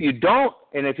 if you don't,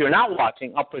 and if you're not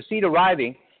watching, I'll proceed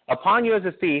arriving upon you as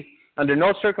a thief. Under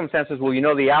no circumstances will you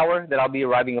know the hour that I'll be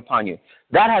arriving upon you.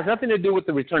 That has nothing to do with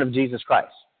the return of Jesus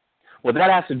Christ. What that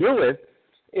has to do with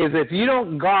is if you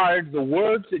don't guard the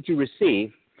words that you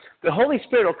receive, the Holy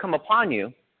Spirit will come upon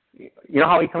you. You know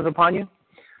how he comes upon you?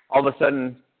 All of a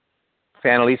sudden,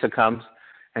 Annalisa comes,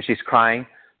 and she's crying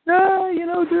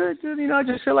I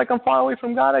just feel like I'm far away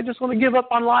from God. I just want to give up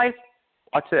on life.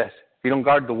 Watch this. If you don't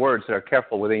guard the words that are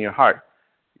careful within your heart,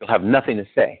 you'll have nothing to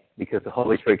say because the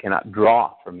Holy Spirit cannot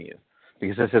draw from you.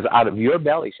 Because it says, out of your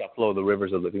belly shall flow the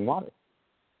rivers of living water.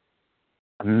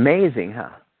 Amazing, huh?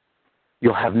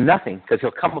 You'll have nothing because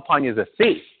he'll come upon you as a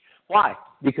thief. Why?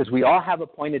 Because we all have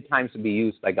appointed times to be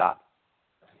used by God.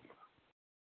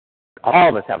 All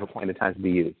of us have appointed times to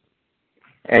be used.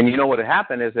 And you know what had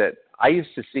happened is that I used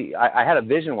to see, I had a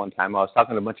vision one time. I was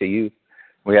talking to a bunch of youth.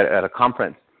 We had at a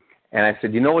conference. And I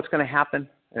said, you know what's going to happen?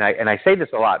 And I say this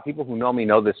a lot. People who know me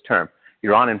know this term.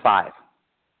 You're on in 5.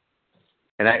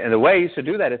 And the way I used to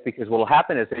do that is because what will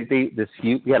happen is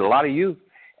we had a lot of youth.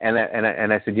 And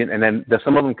I said, and then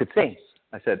some of them could sing.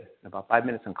 I said, in about 5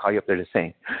 minutes, I'll call you up there to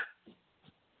sing.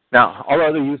 Now, all the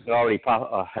other youth had already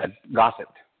had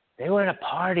gossiped. They were at a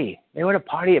party. They were at a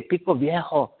party at Pico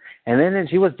Viejo. And then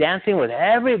she was dancing with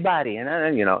everybody. And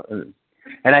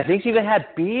I think she even had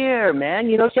beer, man.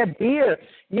 She had beer.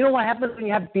 You know what happens when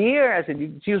you have beer? I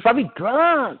said, she was probably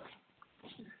drunk.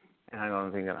 And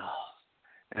I'm thinking, oh.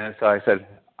 And so I said,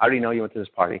 I already know you went to this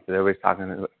party because everybody's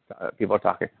talking. People are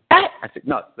talking. I said,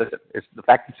 no, listen, it's the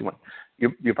fact that you went.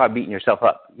 You're probably beating yourself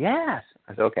up. Yes.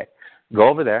 I said, okay. Go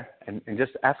over there and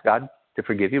just ask God to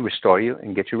forgive you, restore you,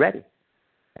 and get you ready.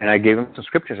 And I gave him some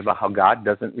scriptures about how God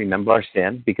doesn't remember our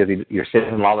sin because your sin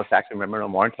and lawless acts remember no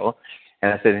more until.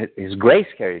 And I said, His grace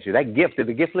carries you. That gift, did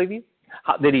the gift leave you?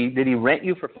 Did he rent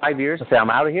you for 5 years and say, I'm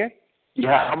out of here?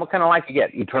 Yeah. What kind of life you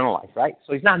get? Eternal life, right?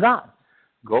 So he's not gone.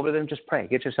 Go over there and just pray.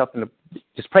 Get yourself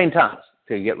just pray in tongues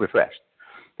till you get refreshed.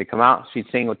 They come out, she'd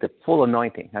sing with the full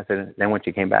anointing. I said, then when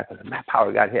she came back, I said, that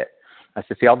power got hit. I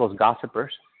said, see all those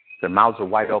gossipers? Their mouths are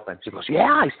wide open. She goes,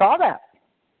 yeah, I saw that.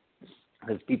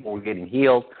 Because people were getting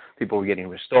healed, people were getting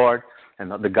restored,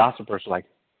 and the gossipers were like,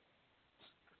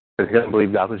 because he doesn't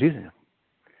believe God was using them.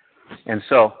 And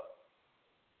so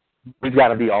we've got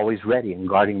to be always ready and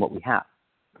guarding what we have.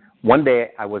 One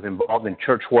day I was involved in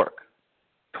church work.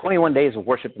 21 days of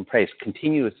worship and praise,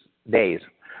 continuous days.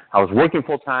 I was working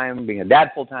full-time, being a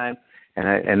dad full-time,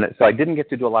 and so I didn't get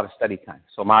to do a lot of study time.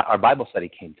 So our Bible study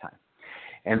came time.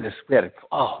 And we had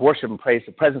worship and praise.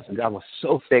 The presence of God was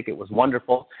so thick. It was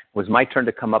wonderful. It was my turn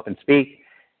to come up and speak,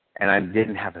 and I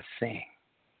didn't have a thing.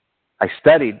 I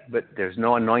studied, but there's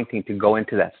no anointing to go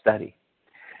into that study.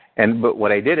 But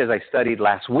what I did is I studied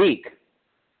last week,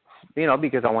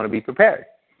 because I want to be prepared.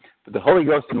 But the Holy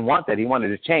Ghost didn't want that. He wanted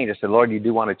to change. I said, Lord, you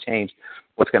do want to change.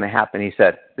 What's going to happen? He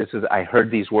said, I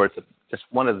heard these words, just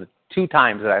one of the 2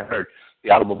 times that I heard the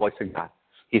audible voice of God.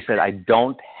 He said, I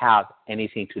don't have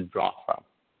anything to draw from.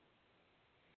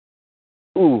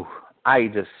 Ooh, I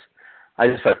just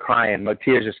started crying. My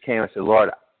tears just came. I said, Lord,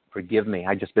 forgive me.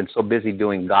 I've just been so busy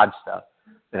doing God stuff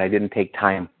that I didn't take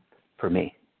time for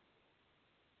me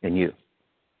and you.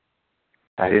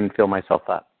 I didn't fill myself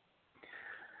up.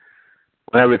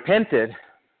 When I repented,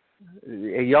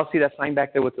 y'all see that sign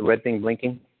back there with the red thing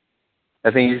blinking?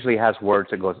 That thing usually has words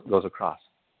that goes across.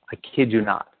 I kid you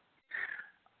not.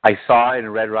 I saw it in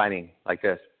red writing like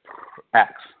this,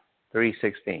 Acts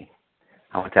 3:16.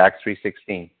 I went to Acts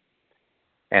 3:16.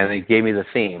 And it gave me the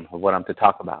theme of what I'm to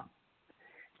talk about.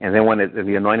 And then when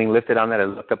the anointing lifted on that, I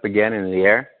looked up again in the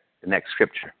air, the next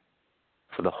scripture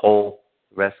for the whole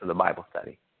rest of the Bible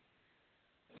study.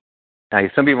 Now,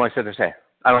 some people might sit there and say,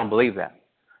 I don't believe that.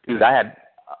 Dude, I had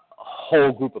a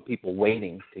whole group of people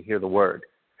waiting to hear the word.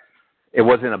 It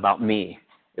wasn't about me.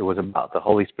 It was about the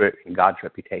Holy Spirit and God's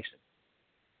reputation.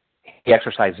 He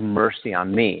exercised mercy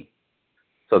on me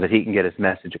so that he can get his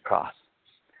message across.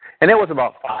 And it was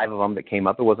about 5 of them that came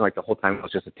up. It wasn't like the whole time it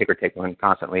was just a ticker tickling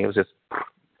constantly. It was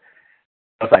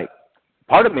like,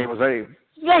 part of me was very,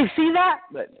 yeah, you see that?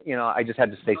 But, I just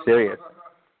had to stay serious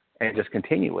and just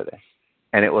continue with it.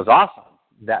 And it was awesome.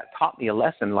 That taught me a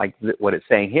lesson like what it's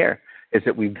saying here, is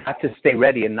that we've got to stay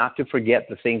ready and not to forget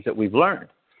the things that we've learned.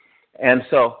 And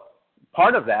so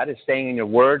part of that is staying in your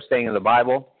word, staying in the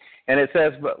Bible. And it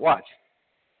says, but watch.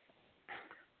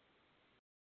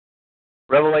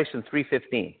 Revelation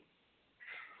 3:15.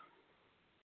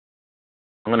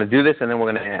 I'm going to do this and then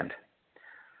we're going to end.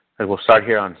 And we'll start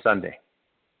here on Sunday.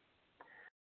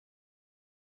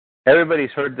 Everybody's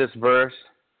heard this verse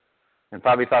and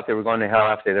probably thought they were going to hell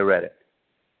after they read it.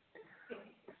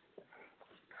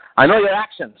 I know your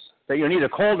actions, that you're neither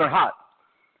cold nor hot.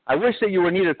 I wish that you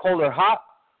were neither cold or hot.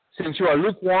 Since you are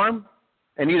lukewarm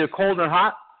and neither cold nor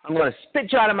hot, I'm going to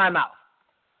spit you out of my mouth.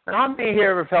 And how many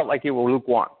here ever felt like you were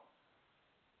lukewarm?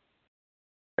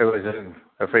 Everybody's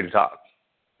afraid to talk.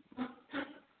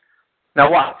 Now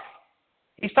what?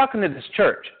 He's talking to this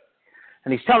church.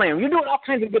 And he's telling them, you're doing all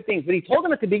kinds of good things. But he told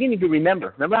them at the beginning to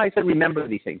remember. Remember how he said, remember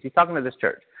these things? He's talking to this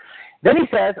church. Then he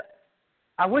says,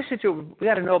 I wish that we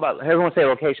got to know about, everyone say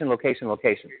location, location,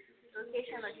 location.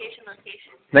 Location, location,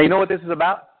 location. Now, you know what this is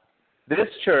about? This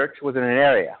church was in an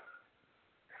area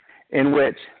in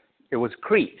which it was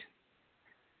Crete.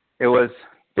 It was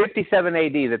 57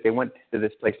 AD that they went to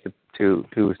this place to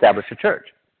establish a church.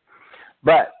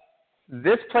 But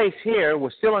this place here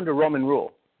was still under Roman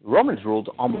rule. The Romans ruled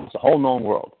almost the whole known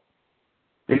world.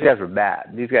 These guys were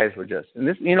bad. These guys were just, and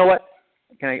this, you know what?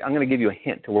 I'm going to give you a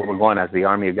hint to where we're going as the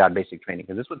Army of God basic training,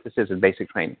 because this is what this is basic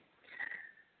training.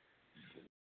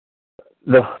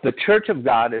 The church of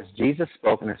God, as Jesus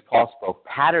spoke and as Paul spoke,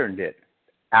 patterned it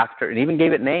after, and even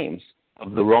gave it names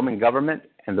of the Roman government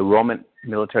and the Roman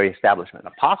military establishment.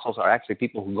 Apostles are actually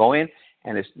people who go in,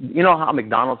 and it's, you know how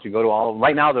McDonald's, you go to all of them?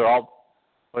 Right now they're all,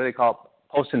 what do they call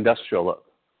it? Post-industrial look.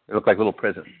 They look like little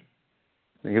prisons.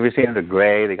 You ever seen them? They're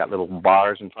gray. They got little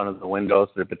bars in front of the windows,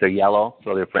 but they're yellow,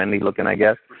 so they're friendly looking, I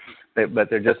guess. But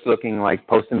they're just looking like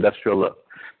post-industrial look.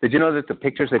 Did you know that the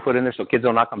pictures they put in there so kids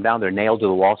don't knock them down, they're nailed to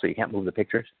the wall so you can't move the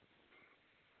pictures?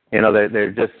 You know,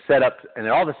 they're just set up, and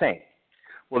they're all the same.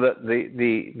 Well,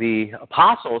 the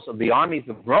apostles of the armies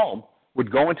of Rome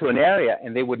would go into an area,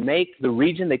 and they would make the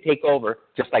region they take over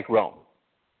just like Rome,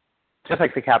 just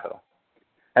like the capital.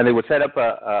 And they would set up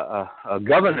a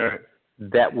governor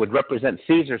that would represent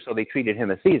Caesar, so they treated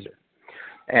him as Caesar.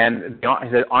 And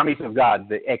the armies of God,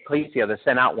 the ecclesia, the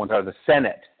sent out ones, are the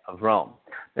Senate of Rome.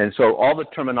 And so all the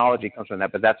terminology comes from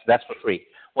that, but that's for free.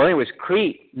 Well, anyways,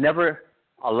 Crete never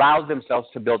allowed themselves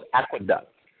to build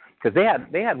aqueducts because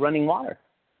they had running water.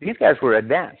 These guys were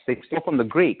advanced. They stole from the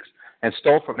Greeks and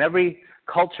stole from every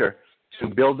culture to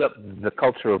build up the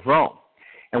culture of Rome.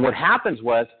 And what happens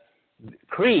was,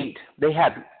 Crete, they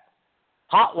had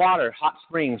hot water, hot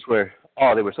springs where,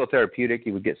 they were so therapeutic.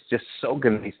 You would get just soaked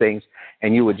in these things,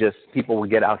 and people would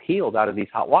get healed out of these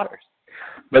hot waters.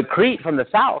 But Crete from the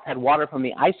south had water from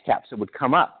the ice caps that would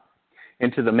come up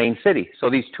into the main city.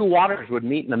 So these two waters would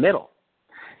meet in the middle,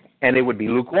 and it would be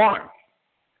lukewarm.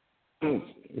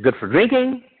 Good for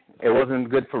drinking. It wasn't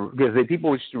good because the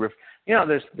people used to,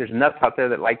 there's nuts out there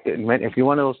that like to, if you're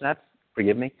one of those nuts,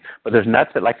 forgive me, but there's nuts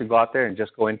that like to go out there and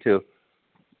just go into,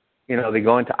 they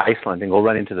go into Iceland and go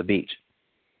run into the beach.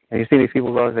 And you see these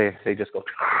people go, they just go,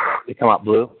 they come out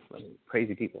blue,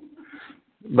 crazy people.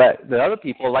 But the other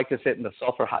people like to sit in the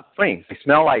sulfur hot springs. They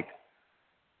smell like,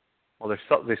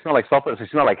 they smell like sulfur, they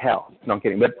smell like hell. No, I'm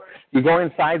kidding. But you go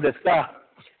inside this stuff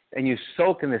and you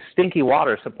soak in this stinky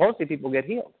water. Supposedly people get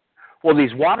healed. Well,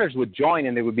 these waters would join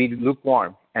and they would be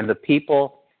lukewarm. And the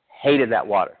people hated that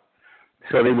water.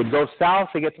 So they would go south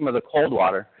to get some of the cold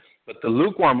water, but the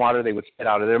lukewarm water they would spit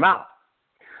out of their mouth.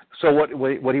 So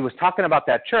what he was talking about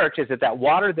that church is that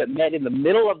water that met in the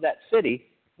middle of that city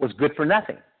was good for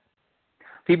nothing.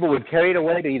 People would carry it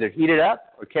away to either heat it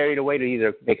up or carry it away to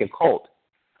either make it cold.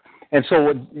 And so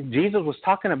what Jesus was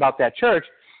talking about that church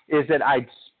is that I'd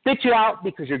spit you out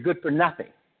because you're good for nothing.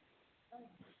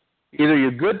 Either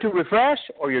you're good to refresh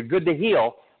or you're good to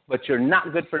heal, but you're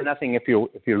not good for nothing if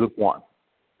you're lukewarm.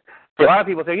 So a lot of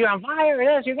people say, you're on fire,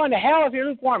 you're going to hell if you're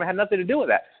lukewarm. It had nothing to do with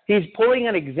that. He's pulling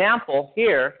an example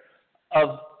here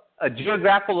of a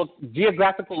geographical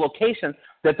location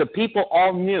that the people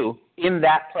all knew in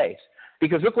that place.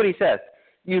 Because look what he says.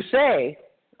 You say,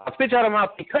 I'll spit you out of my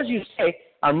mouth because you say,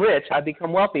 I'm rich, I've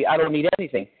become wealthy, I don't need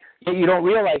anything. Yet you don't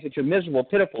realize that you're miserable,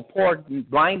 pitiful, poor,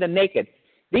 blind, and naked.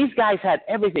 These guys had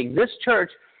everything. This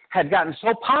church had gotten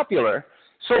so popular,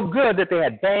 so good that they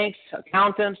had banks,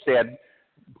 accountants, they had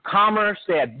commerce,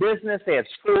 they had business, they had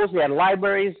schools, they had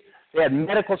libraries, they had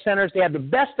medical centers, they had the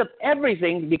best of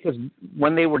everything because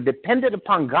when they were dependent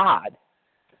upon God,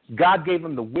 God gave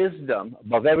them the wisdom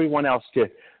above everyone else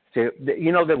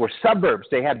there were suburbs.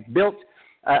 They had built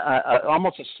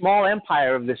almost a small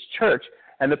empire of this church,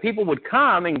 and the people would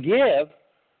come and give,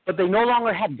 but they no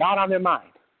longer had God on their mind.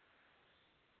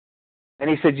 And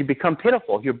he said, you become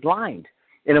pitiful, you're blind.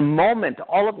 In a moment,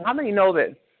 how many know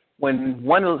that when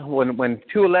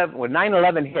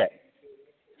 9/11 hit,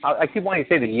 I keep wanting to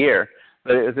say the year,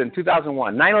 but it was in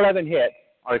 2001. 9/11 hit,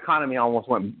 our economy almost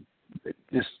went,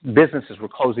 businesses were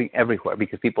closing everywhere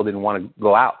because people didn't want to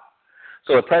go out.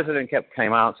 So the president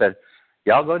came out and said,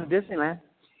 y'all go to Disneyland.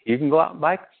 You can go out and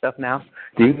buy stuff now.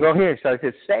 You can go here. So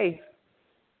it's safe.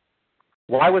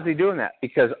 Why was he doing that?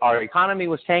 Because our economy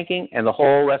was tanking and the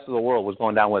whole rest of the world was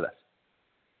going down with us.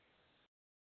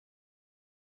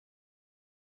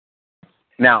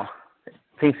 Now,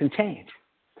 things can change.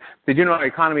 Did you know our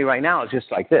economy right now is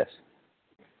just like this?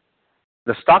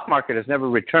 The stock market has never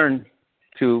returned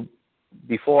to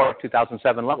before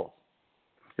 2007 levels.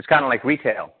 It's kind of like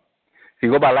retail. If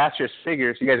you go by last year's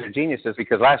figures, you guys are geniuses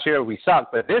because last year we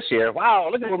sucked, but this year, wow,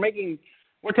 look at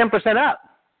we're 10% up.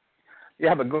 You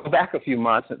have to go back a few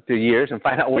months to years and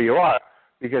find out where you are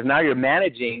because now you're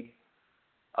managing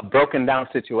a broken down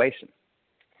situation.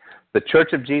 The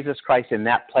Church of Jesus Christ in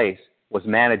that place was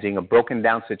managing a broken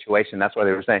down situation. That's why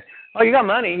they were saying, oh, you got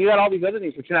money, you got all these other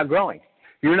things, but you're not growing.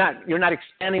 You're not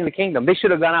expanding the kingdom. They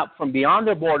should have gone out from beyond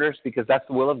their borders because that's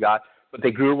the will of God. But they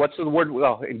grew. What's the word?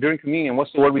 Well, during communion,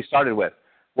 what's the word we started with?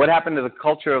 What happened to the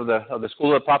culture of the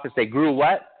school of the prophets? They grew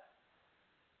what?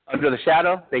 Under the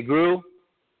shadow. They grew.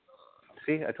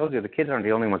 See, I told you the kids aren't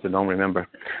the only ones that don't remember.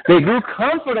 They grew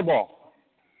comfortable.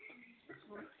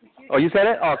 Oh, you said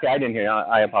it? Oh, okay, I didn't hear you.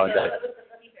 I apologize.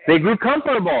 They grew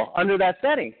comfortable under that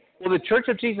setting. Well, the Church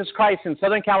of Jesus Christ in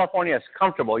Southern California is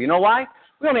comfortable. You know why?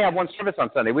 We only have one service on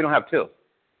Sunday. We don't have two.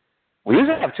 We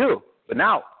usually have two, but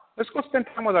now let's go spend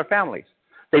time with our families.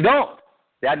 They don't.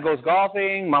 Dad goes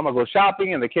golfing, Mama goes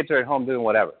shopping, and the kids are at home doing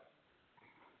whatever.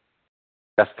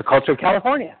 That's the culture of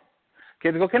California.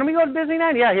 Kids go, can we go to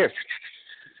Disneyland? Yeah, here.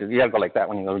 You got to go like that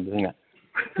when you go to Disneyland.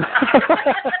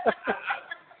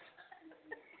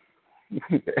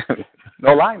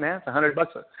 No lie, man. It's $100.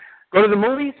 Go to the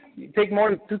movies. You take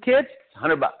more than 2 kids. It's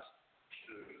 $100.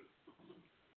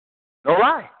 No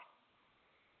lie.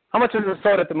 How much is the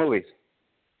soda at the movies?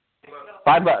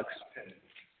 $5.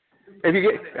 If you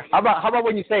get, how about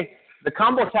when you say the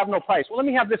combos have no price? Well, let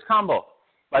me have this combo.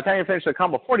 By the time you finish the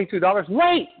combo, $42.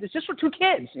 Wait, it's just for 2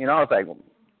 kids. You know, it's like,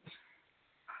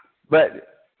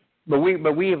 but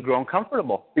we have grown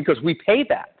comfortable because we pay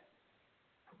that.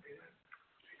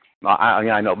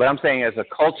 I know, but I'm saying as a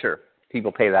culture,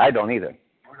 people pay that. I don't either.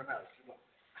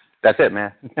 That's it,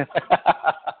 man.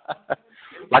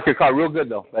 Lock your car real good,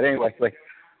 though. But anyway,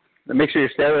 make sure your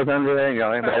stereo's under there. You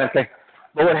know,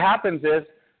 but what happens is,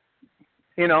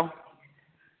 you know,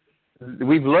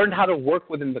 we've learned how to work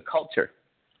within the culture,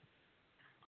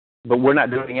 but we're not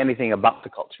doing anything about the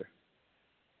culture.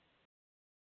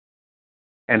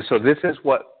 And so this is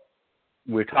what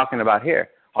we're talking about here.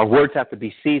 Our words have to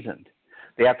be seasoned.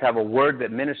 They have to have a word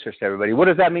that ministers to everybody. What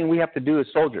does that mean we have to do as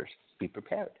soldiers? Be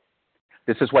prepared.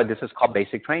 This is why this is called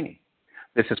basic training.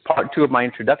 This is part 2 of my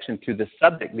introduction to this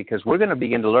subject because we're going to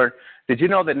begin to learn. Did you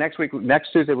know that next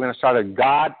Tuesday, we're going to start a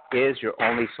God is your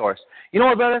only source? You know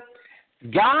what, brother?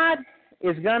 God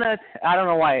is going to, I don't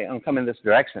know why I'm coming this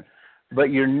direction,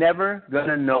 but you're never going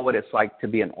to know what it's like to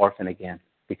be an orphan again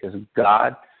because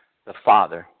God, the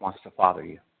Father, wants to father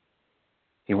you.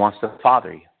 He wants to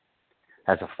father you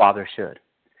as a father should.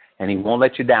 And He won't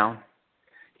let you down.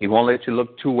 He won't let you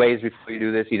look 2 ways before you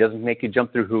do this. He doesn't make you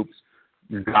jump through hoops.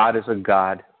 God is a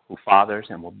God who fathers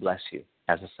and will bless you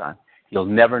as a son. You'll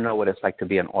never know what it's like to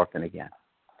be an orphan again.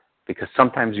 Because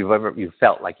sometimes you've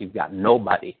felt like you've got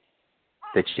nobody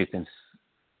that you can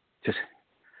just,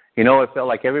 you know, it felt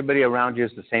like everybody around you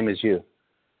is the same as you.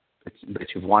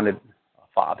 But you've wanted a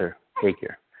father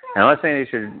figure. And I'm not saying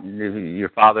your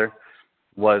father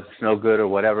was no good or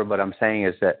whatever, but I'm saying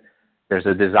is that there's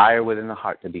a desire within the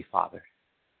heart to be fathered.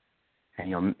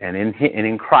 And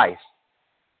in Christ,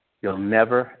 you'll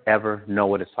never, ever know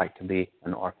what it's like to be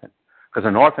an orphan. Because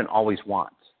an orphan always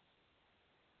wants.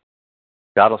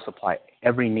 God will supply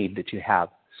every need that you have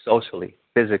socially,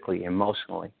 physically,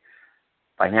 emotionally,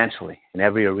 financially, in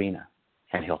every arena.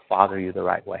 And He'll father you the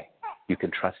right way. You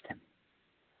can trust Him.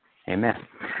 Amen.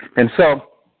 And so,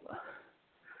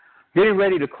 getting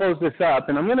ready to close this up,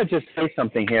 and I'm going to just say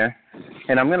something here.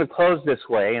 And I'm going to close this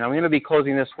way, and I'm going to be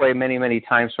closing this way many, many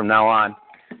times from now on.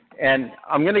 And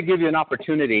I'm going to give you an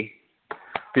opportunity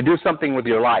to do something with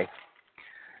your life.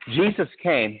 Jesus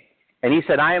came, and He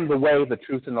said, I am the way, the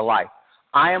truth, and the life.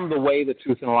 I am the way, the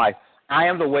truth, and the life. I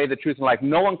am the way, the truth, and life.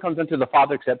 No one comes into the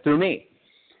Father except through me.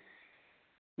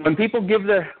 When people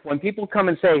come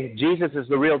and say Jesus is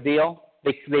the real deal,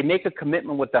 they make a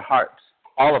commitment with their hearts,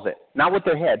 all of it. Not with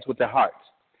their heads, with their hearts.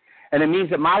 And it means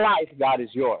that my life, God, is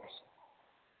yours.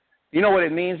 You know what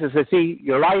it means is that, see,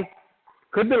 your life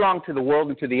could belong to the world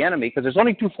and to the enemy because there's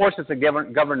only 2 forces that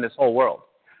govern this whole world.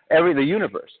 The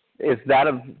universe is that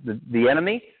of the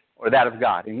enemy or that of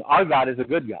God. And our God is a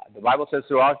good God. The Bible says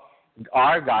through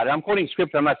our God, and I'm quoting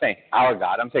scripture, I'm not saying our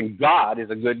God, I'm saying God is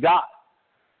a good God.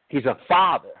 He's a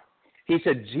Father. He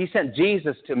said He sent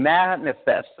Jesus to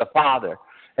manifest the Father.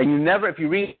 And you never, if you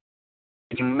read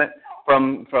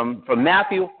from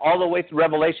Matthew all the way to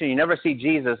Revelation, you never see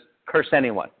Jesus curse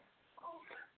anyone.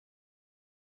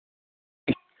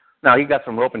 Now, He got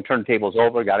some rope and turned tables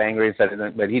over, got angry and said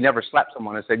it, but He never slapped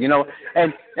someone and said, you know,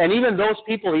 and even those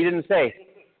people He didn't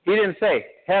say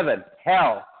heaven,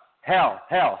 hell, hell,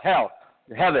 hell, hell,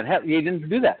 heaven, hell. He didn't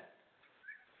do that.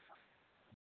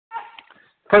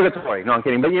 Purgatory. No, I'm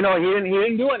kidding. But he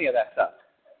didn't do any of that stuff.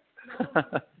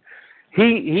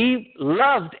 He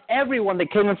loved everyone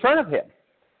that came in front of him.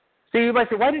 So you might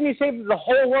say, why didn't he save the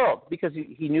whole world? Because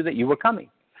he knew that you were coming.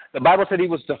 The Bible said he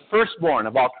was the firstborn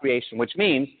of all creation, which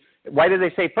means, why did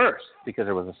they say first? Because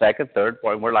there was a second, third,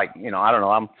 fourth. We're like, I don't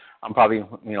know. I'm probably,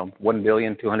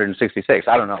 1,266,000,266.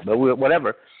 I don't know, but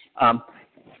whatever.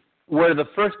 We're the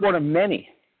firstborn of many.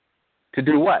 To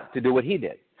do what? To do what he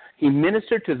did. He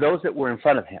ministered to those that were in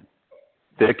front of him,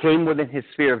 that came within his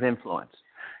sphere of influence.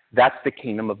 That's the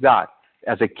kingdom of God.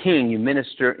 As a king, you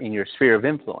minister in your sphere of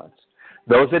influence.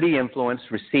 Those that he influenced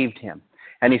received him.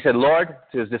 And he said, Lord,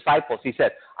 to his disciples, he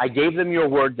said, I gave them your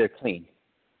word, they're clean.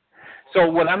 So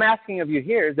what I'm asking of you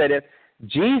here is that if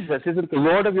Jesus isn't the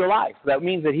Lord of your life, that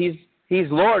means that he's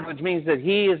Lord, which means that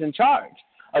he is in charge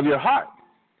of your heart.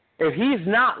 If he's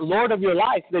not Lord of your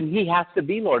life, then he has to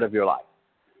be Lord of your life.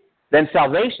 Then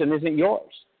salvation isn't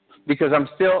yours. Because I'm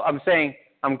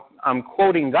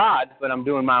quoting God, but I'm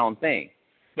doing my own thing.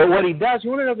 But what he does,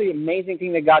 you want to know the amazing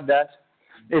thing that God does?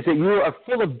 Is that you are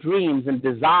full of dreams and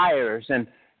desires and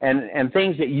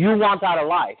things that you want out of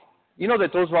life. You know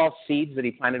that those are all seeds that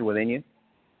he planted within you?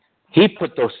 He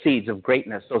put those seeds of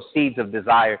greatness, those seeds of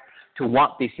desire to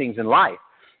want these things in life.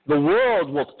 The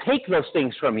world will take those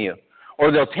things from you.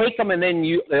 Or they'll take them and then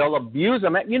they'll abuse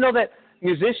them. You know that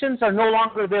musicians are no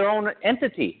longer their own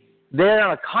entity. They're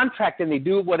on a contract and they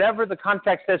do whatever the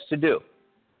contract says to do.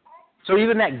 So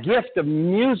even that gift of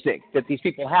music that these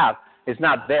people have is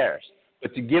not theirs.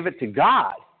 But to give it to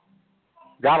God,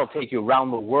 God will take you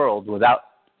around the world without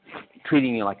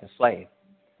treating you like a slave.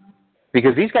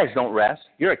 Because these guys don't rest.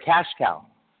 You're a cash cow.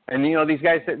 And these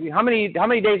guys said, how many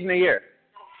days in a year?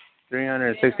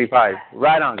 365.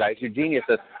 Right on, guys. You're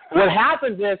geniuses. What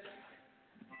happens is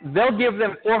they'll give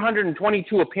them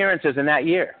 422 appearances in that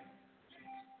year.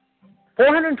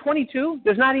 422?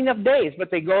 There's not enough days, but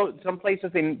they go some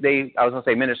places. They I was going to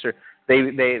say minister.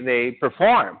 They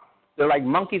perform. They're like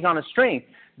monkeys on a string.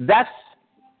 That's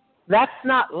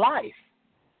not life.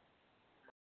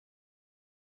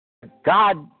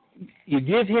 God, you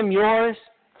give him yours.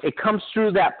 It comes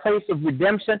through that place of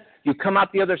redemption. You come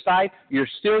out the other side. You're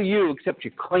still you, except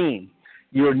you're clean.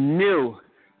 You're new.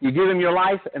 You give him your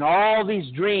life, and all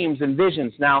these dreams and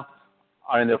visions now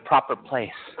are in their proper place.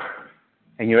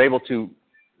 And you're able to,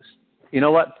 you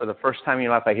know what? For the first time in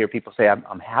your life, I hear people say,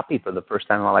 I'm happy for the first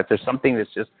time in my life. There's something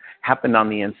that's just happened on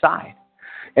the inside.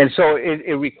 And so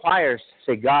it requires,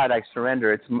 say, God, I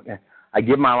surrender. I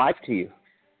give my life to you.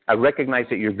 I recognize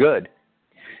that you're good.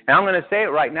 And I'm going to say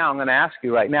it right now. I'm going to ask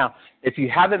you right now, if you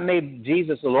haven't made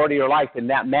Jesus the Lord of your life in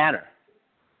that manner,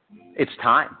 it's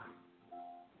time.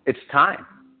 It's time.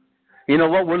 You know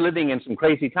what? We're living in some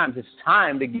crazy times. It's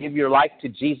time to give your life to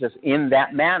Jesus in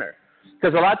that manner.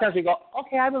 Because a lot of times we go,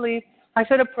 okay, I believe. I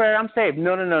said a prayer, I'm saved.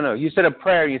 No. You said a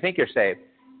prayer, you think you're saved.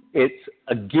 It's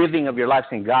a giving of your life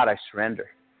saying, God, I surrender.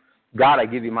 God, I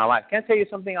give you my life. Can I tell you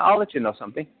something? I'll let you know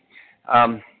something.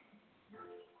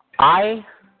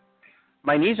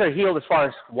 My knees are healed as far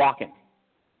as walking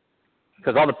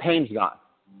because all the pain's gone.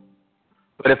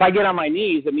 But if I get on my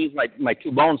knees, it means my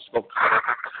two bones go,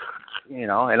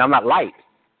 and I'm not light.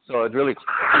 So it's really,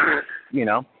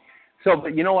 So,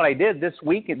 but you know what I did? This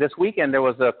weekend there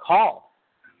was a call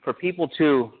for people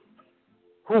who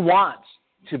want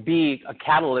to be a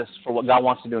catalyst for what God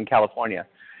wants to do in California.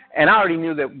 And I already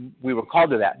knew that we were called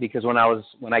to that because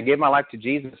when I gave my life to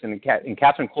Jesus in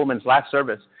Catherine Kuhlman's last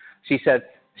service, she said,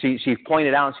 she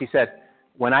pointed out and she said,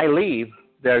 when I leave,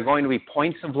 there are going to be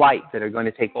points of light that are going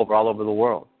to take over all over the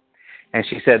world. And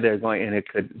she said and it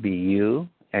could be you,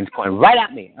 and it's pointing right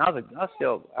at me. And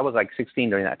I was like 16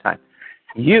 during that time.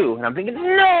 You, and I'm thinking,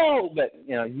 no, but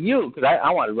you, because I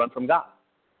wanted to run from God.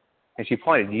 And she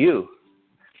pointed, you,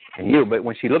 and you. But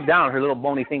when she looked down, her little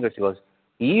bony finger, she goes,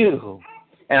 you.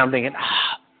 And I'm thinking,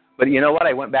 But you know what?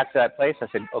 I went back to that place. I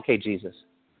said, okay, Jesus.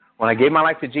 When I gave my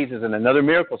life to Jesus in another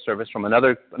miracle service from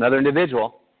another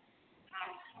individual,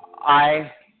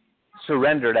 I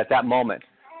surrendered at that moment.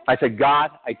 I said,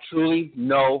 God, I truly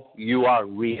know you are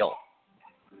real.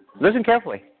 Listen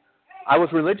carefully. I was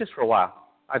religious for a while.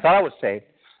 I thought I was saved.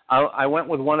 I went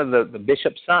with one of the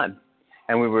bishop's son,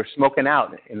 and we were smoking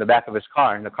out in the back of his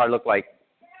car, and the car looked like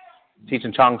Cheech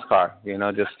and Chong's car. It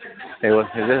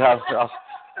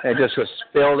just was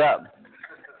filled up.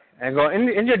 And I go,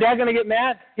 isn't your dad going to get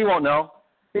mad? He won't know.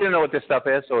 He didn't know what this stuff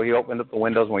is, so he opened up the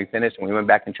windows when we finished, and we went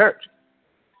back in church.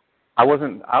 I was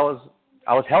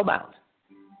hellbound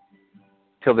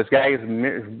till this guy's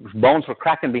bones were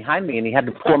cracking behind me, and he had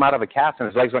to pull him out of a cast, and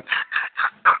his legs went.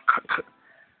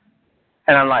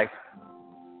 And I'm like,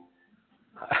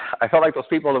 I felt like those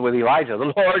people with Elijah.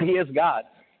 The Lord, He is God.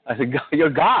 I said, God, you're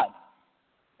God.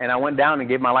 And I went down and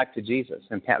gave my life to Jesus.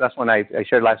 And Pam, that's when I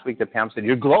shared last week that Pam said,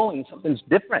 you're glowing. Something's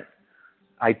different.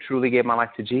 I truly gave my life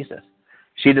to Jesus.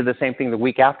 She did the same thing the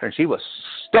week after, and she was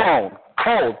stone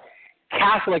cold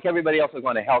Catholic. Everybody else was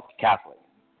going to hell Catholic.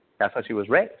 That's how she was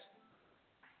raised.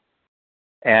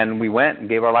 And we went and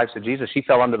gave our lives to Jesus. She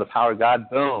fell under the power of God.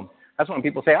 Boom. That's when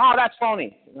people say, oh, that's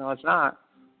phony. No, it's not.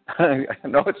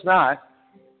 No, it's not.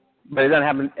 But it doesn't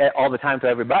happen all the time to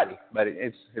everybody. But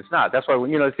it's not. That's why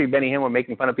when see Benny Hinn, we're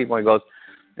making fun of people, and he goes,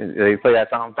 they play that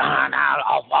song,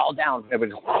 I'll fall down.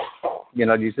 Everybody goes,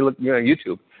 you see, look,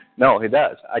 YouTube. No, he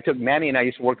does. I took Manny and I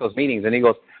used to work those meetings, and he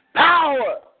goes,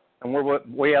 power! And we're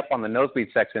way up on the nosebleed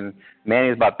section.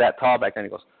 Manny's about that tall back then. He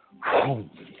goes, whoom.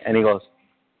 And he goes,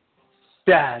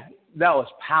 Dad, that was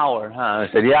power, huh? I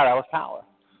said, yeah, that was power.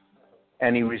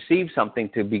 And he received something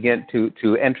to begin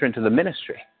to enter into the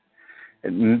ministry.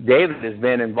 And David has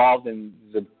been involved in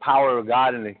the power of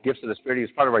God and the gifts of the Spirit. He was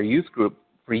part of our youth group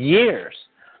for years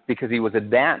because he was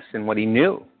advanced in what he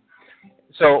knew.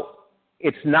 So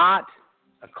it's not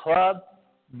a club,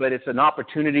 but it's an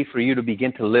opportunity for you to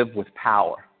begin to live with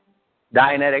power.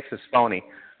 Dianetics is phony.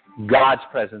 God's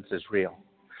presence is real.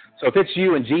 So if it's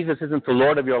you and Jesus isn't the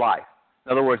Lord of your life,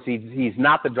 in other words, he's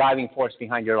not the driving force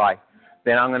behind your life,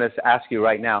 then I'm going to ask you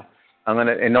right now, I'm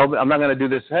not going to do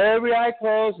this every eye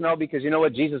closed. No, because you know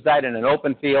what? Jesus died in an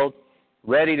open field,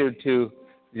 ready to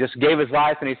just gave his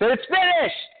life, and he said, it's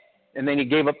finished! And then he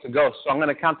gave up the ghost. So I'm going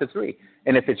to count to 3.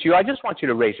 And if it's you, I just want you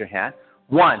to raise your hand.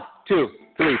 1, 2,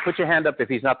 3. Put your hand up if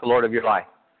he's not the Lord of your life.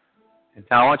 And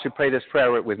now I want you to pray this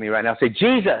prayer with me right now. Say,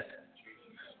 Jesus,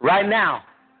 right now,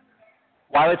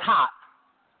 while it's hot,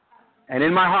 and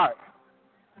in my heart,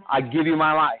 I give you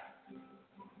my life.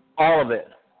 All of it.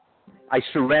 I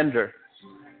surrender.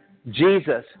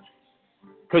 Jesus,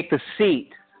 take the seat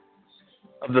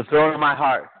of the throne of my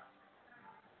heart.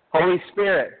 Holy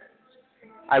Spirit,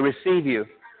 I receive you.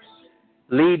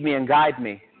 Lead me and guide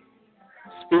me.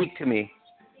 Speak to me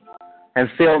and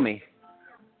fill me.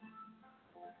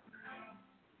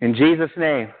 In Jesus'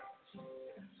 name,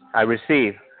 I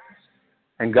receive.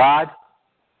 And God,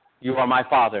 you are my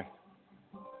Father.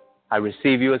 I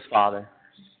receive you as Father.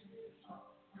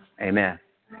 Amen.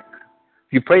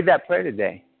 If you prayed that prayer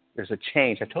today, there's a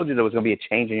change. I told you there was going to be a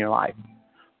change in your life.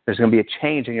 There's going to be a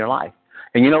change in your life.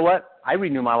 And you know what? I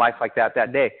renewed my life like that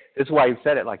day. This is why he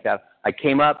said it like that. I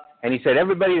came up, and he said,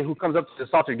 everybody who comes up to this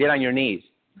altar, get on your knees.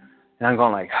 And I'm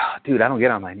going like, oh, dude, I don't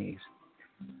get on my knees.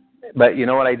 But you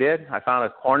know what I did? I found a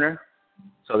corner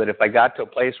so that if I got to a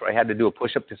place where I had to do a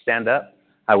push-up to stand up,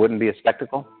 I wouldn't be a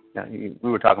spectacle. We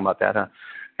were talking about that, huh?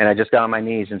 And I just got on my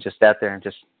knees and just sat there and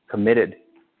just committed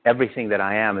everything that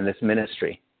I am in this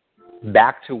ministry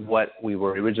back to what we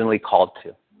were originally called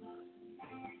to.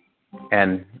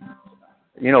 And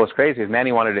you know what's crazy is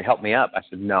Manny wanted to help me up. I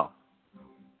said no.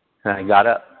 And I got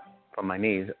up from my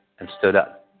knees and stood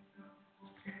up.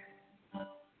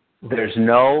 There's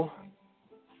no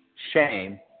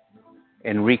shame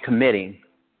in recommitting,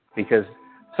 because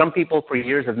some people for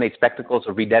years have made spectacles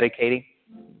of rededicating.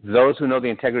 Those who know the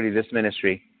integrity of this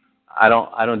ministry, I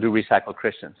don't do recycled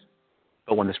Christians.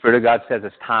 But when the Spirit of God says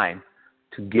it's time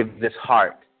to give this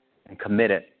heart and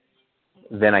commit it,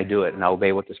 then I do it and I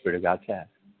obey what the Spirit of God says.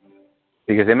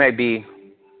 Because it may be,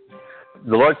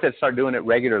 the Lord said start doing it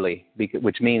regularly,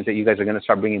 which means that you guys are going to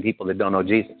start bringing people that don't know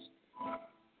Jesus.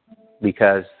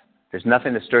 Because there's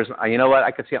nothing that stirs me. You know what?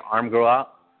 I could see an arm grow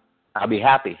out. I'll be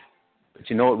happy. But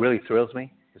you know what really thrills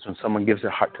me? Is when someone gives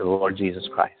their heart to the Lord Jesus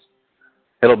Christ.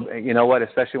 You know what?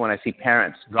 Especially when I see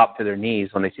parents drop to their knees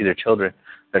when they see their children,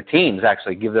 their teens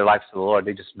actually give their lives to the Lord.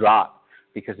 They just drop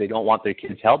because they don't want their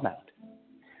kids held bound.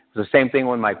 It's the same thing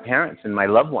when my parents and my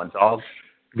loved ones all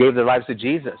gave their lives to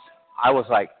Jesus. I was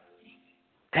like,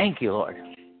 thank you, Lord.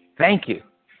 Thank you.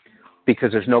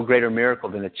 Because there's no greater miracle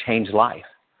than a changed life.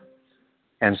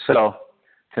 And so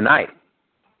tonight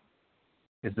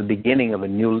is the beginning of a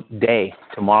new day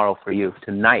tomorrow for you.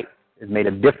 Tonight has made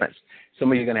a difference.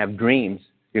 Some of you are going to have dreams.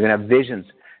 You're going to have visions.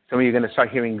 Some of you are going to start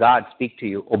hearing God speak to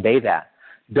you. Obey that.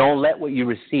 Don't let what you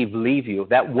receive leave you.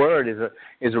 That word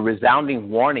is a resounding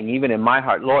warning, even in my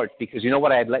heart, Lord, because you know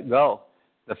what I had let go?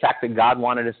 The fact that God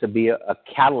wanted us to be a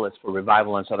catalyst for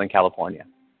revival in Southern California.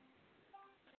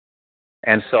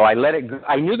 And so I let it go.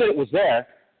 I knew that it was there,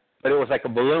 but it was like a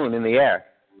balloon in the air.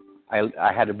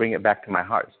 I had to bring it back to my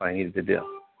heart. That's what I needed to do.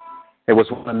 It was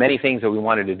one of many things that we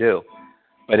wanted to do,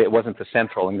 but it wasn't the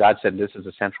central. And God said, this is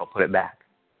the central. Put it back.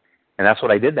 And that's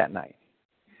what I did that night.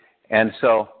 And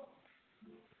so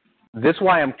this is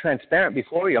why I'm transparent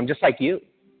before you. I'm just like you.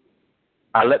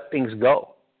 I let things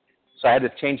go. So I had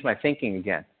to change my thinking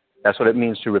again. That's what it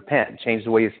means to repent. Change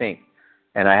the way you think.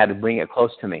 and I had to bring it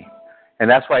close to me. And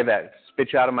that's why that spit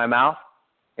you out of my mouth,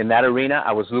 in that arena,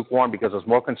 I was lukewarm because I was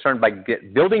more concerned by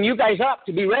building you guys up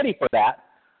to be ready for that.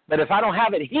 But if I don't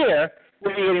have it here,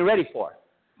 what are you getting ready for?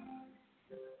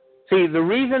 See, the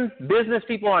reason business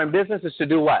people are in business is to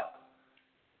do what?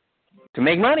 To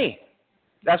make money.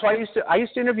 That's why I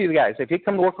used to interview the guys. If you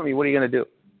come to work for me, what are you going to do?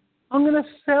 I'm going to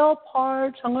sell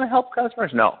parts. I'm going to help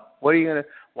customers. No. What are you going to?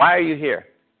 Why are you here?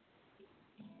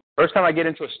 First time I get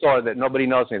into a store that nobody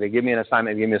knows me, they give me an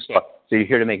assignment, they give me a store. So you're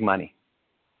here to make money.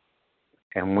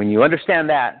 And when you understand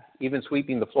that, even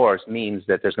sweeping the floors means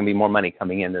that there's going to be more money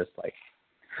coming in this place.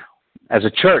 As a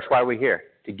church, why are we here?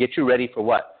 To get you ready for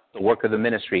what? The work of the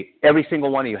ministry. Every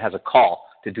single one of you has a call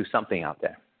to do something out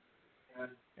there.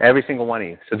 Every single one of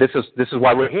you. So this is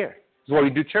why we're here. This is why we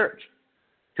do church.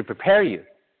 To prepare you.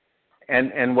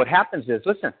 And what happens is,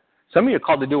 listen, some of you are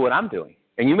called to do what I'm doing.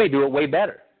 And you may do it way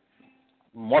better.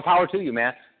 More power to you,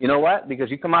 man. You know what?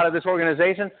 Because you come out of this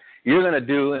organization, you're going to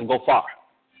do and go far.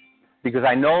 Because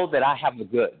I know that I have the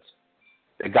goods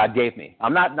that God gave me.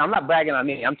 I'm not bragging on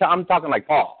me. I'm talking like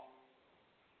Paul.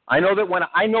 I know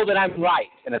that I'm right,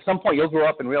 and at some point you'll grow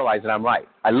up and realize that I'm right.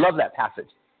 I love that passage.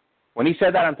 When he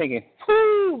said that, I'm thinking,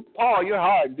 whoo, Paul, you're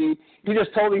hard, dude. You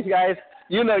just told these guys,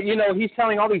 you know, he's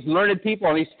telling all these learned people,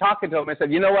 and he's talking to them and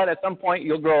said, you know what, at some point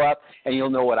you'll grow up and you'll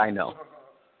know what I know.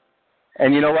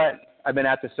 And you know what? I've been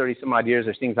at this 30-some odd years.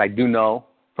 There's things I do know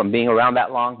from being around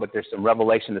that long, but there's some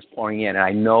revelation that's pouring in, and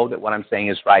I know that what I'm saying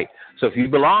is right. So if you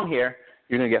belong here,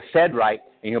 you're going to get fed right,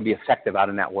 and you'll be effective out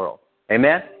in that world.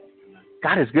 Amen?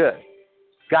 God is good.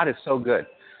 God is so good.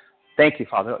 Thank you,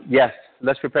 Father. Yes,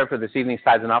 let's prepare for this evening's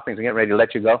tithes and offerings and get ready to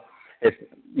let you go. If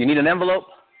you need an envelope,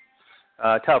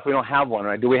 tell if we don't have one,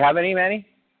 right? Do we have any, Manny?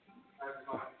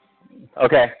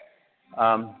 Okay.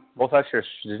 Both ushers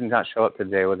did not show up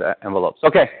today with envelopes.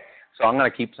 Okay, so I'm going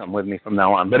to keep some with me from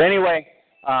now on. But anyway,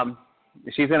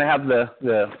 she's going to have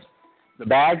the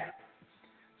bag.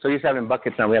 So you're having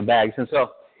buckets now. We have bags. And so,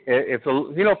 if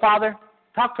Father,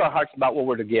 talk to our hearts about what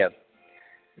we're to give.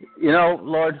 You know,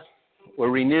 Lord, we're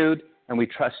renewed and we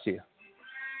trust you.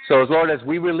 So, Lord, as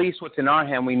we release what's in our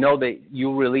hand, we know that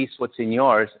you release what's in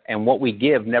yours, and what we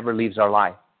give never leaves our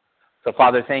life. So,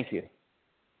 Father, thank you.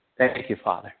 Thank you,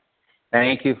 Father.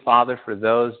 Thank you, Father, for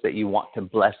those that you want to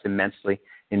bless immensely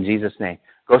in Jesus' name.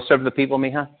 Go serve the people,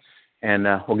 Mija, and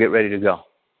we'll get ready to go.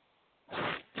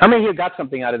 How many of you got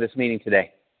something out of this meeting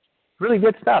today? Really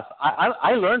good stuff.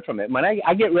 I learned from it. When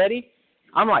I get ready,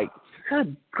 I'm like,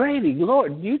 good gravy,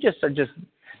 Lord, you just are just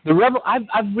the rebel.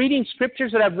 I'm reading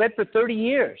scriptures that I've read for 30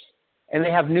 years, and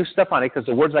they have new stuff on it because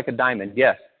the word's like a diamond.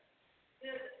 Yes.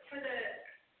 For the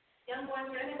young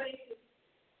ones, or anybody who's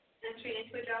entering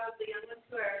into a job with the young ones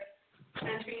who are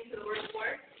entering into the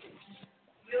workforce,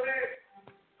 your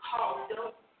call.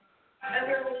 Don't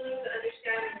ever lose the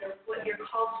understanding of what you're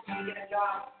called to get a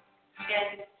job,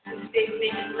 and instead of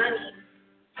making money,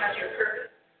 that's your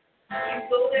purpose. You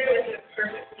go there with a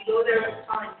purpose. You go there with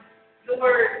fun.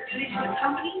 Your duty to the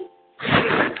company,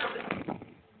 your company.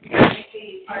 You have to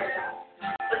be part of that.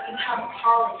 But you have a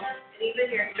calling, and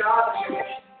even your job is your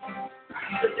mission.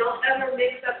 So don't ever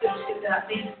mix up the two that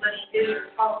making money is your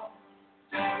calling.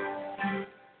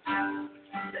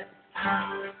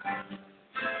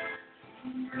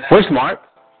 We're smart.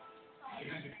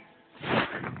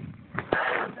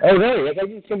 Oh, really? I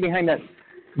just came behind that.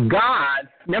 God,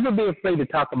 never be afraid to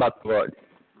talk about the Lord.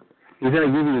 He's going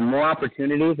to give you more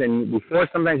opportunities, and before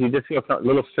sometimes you just feel a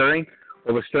little stirring.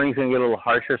 Well, the stirring's going to get a little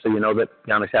harsher, so you know that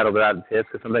down the shadow of God is,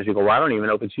 because sometimes you go, well, I don't even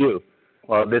know if it's you.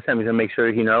 Well, this time he's going to make sure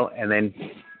you know, and then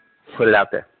put it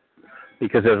out there.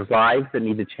 Because there's lives that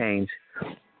need to change.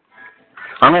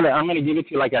 I'm going to give it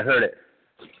to you like I heard it.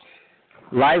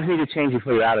 Lives need to change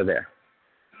before you're out of there.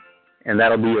 And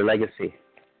that'll be your legacy.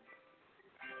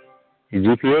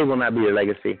 Your GPA will not be your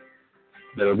legacy,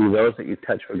 but it'll be those that you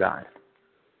touch for God.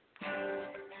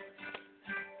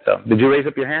 So, did you raise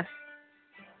up your hand?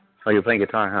 Oh, you're playing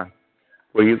guitar, huh?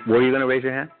 Were you going to raise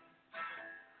your hand?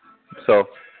 So,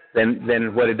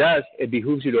 then what it does, it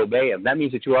behooves you to obey him. That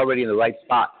means that you're already in the right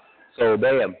spot. So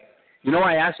obey him. You know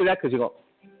why I asked you that? Because you go,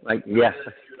 like, yes.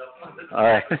 All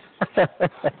right.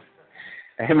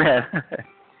 Amen.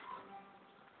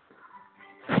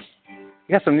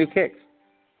 You got some new kicks.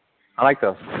 I like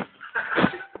those.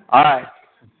 All right.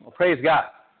 Well, praise God.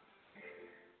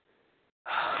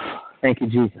 Thank you,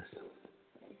 Jesus.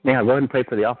 May I go ahead and pray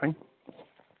for the offering?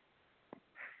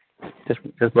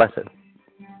 Just bless it.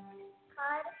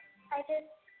 God, I just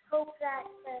hope that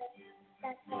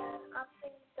the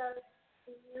offering goes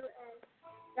to you, and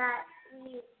that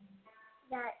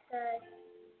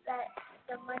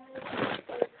the money is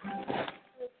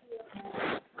with you.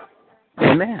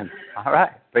 Amen. All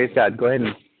right. Praise God. Go ahead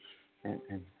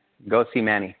and go see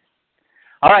Manny.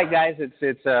 All right, guys.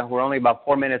 It's we're only about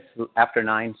 4 minutes after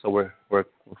 9, so we're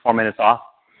 4 minutes off.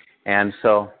 And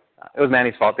so it was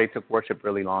Manny's fault. They took worship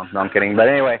really long. No, I'm kidding. But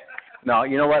anyway, no,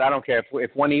 you know what? I don't care.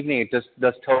 If one evening it just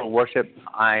does total worship,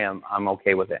 I'm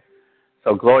okay with it.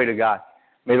 So glory to God.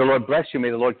 May the Lord bless you.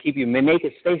 May the Lord keep you. May make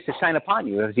his face to shine upon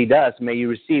you. As he does, may you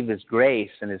receive his grace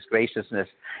and his graciousness.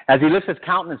 As he lifts his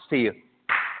countenance to you,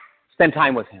 spend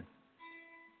time with him.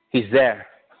 He's there.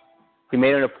 He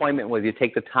made an appointment with you.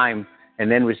 Take the time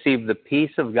and then receive the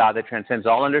peace of God that transcends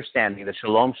all understanding, the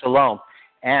shalom, shalom,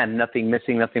 and nothing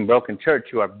missing, nothing broken. Church,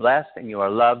 you are blessed and you are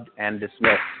loved and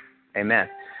dismissed. Amen.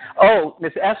 Oh,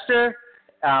 Miss Esther,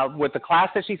 with the class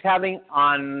that she's having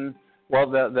on, well,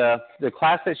 the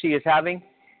class that she is having,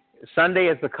 Sunday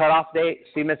is the cutoff date.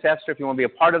 See, Miss Esther, if you want to be a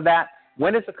part of that.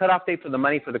 When is the cutoff date for the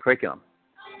money for the curriculum?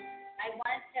 I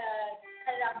want to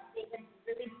cut it off if we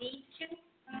really need to.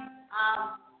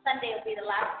 Sunday will be the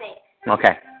last day.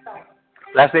 Okay. So,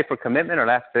 last day for commitment or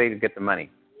last day to get the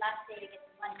money? last day to get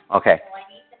the money. Okay. So I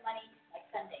need the money by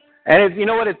Sunday. And you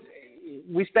know what?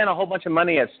 We spent a whole bunch of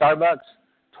money at Starbucks,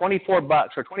 $24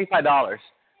 or $25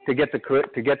 to get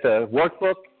the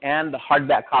workbook and the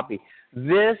hardback copy.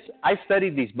 I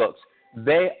studied these books.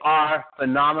 They are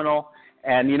phenomenal,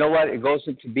 and you know what? It goes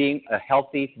into being a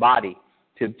healthy body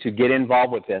to get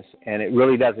involved with this, and it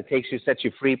really does. It sets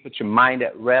you free, puts your mind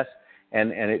at rest,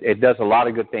 and it does a lot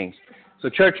of good things. So,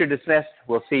 church, you're dismissed.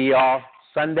 We'll see you all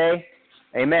Sunday.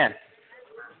 Amen.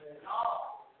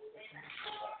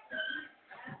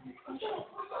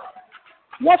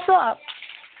 What's up?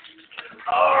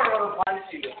 Oh, why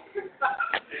did you?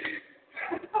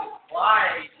 Why?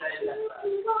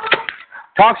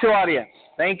 Talk show audience,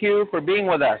 thank you for being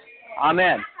with us.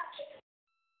 Amen.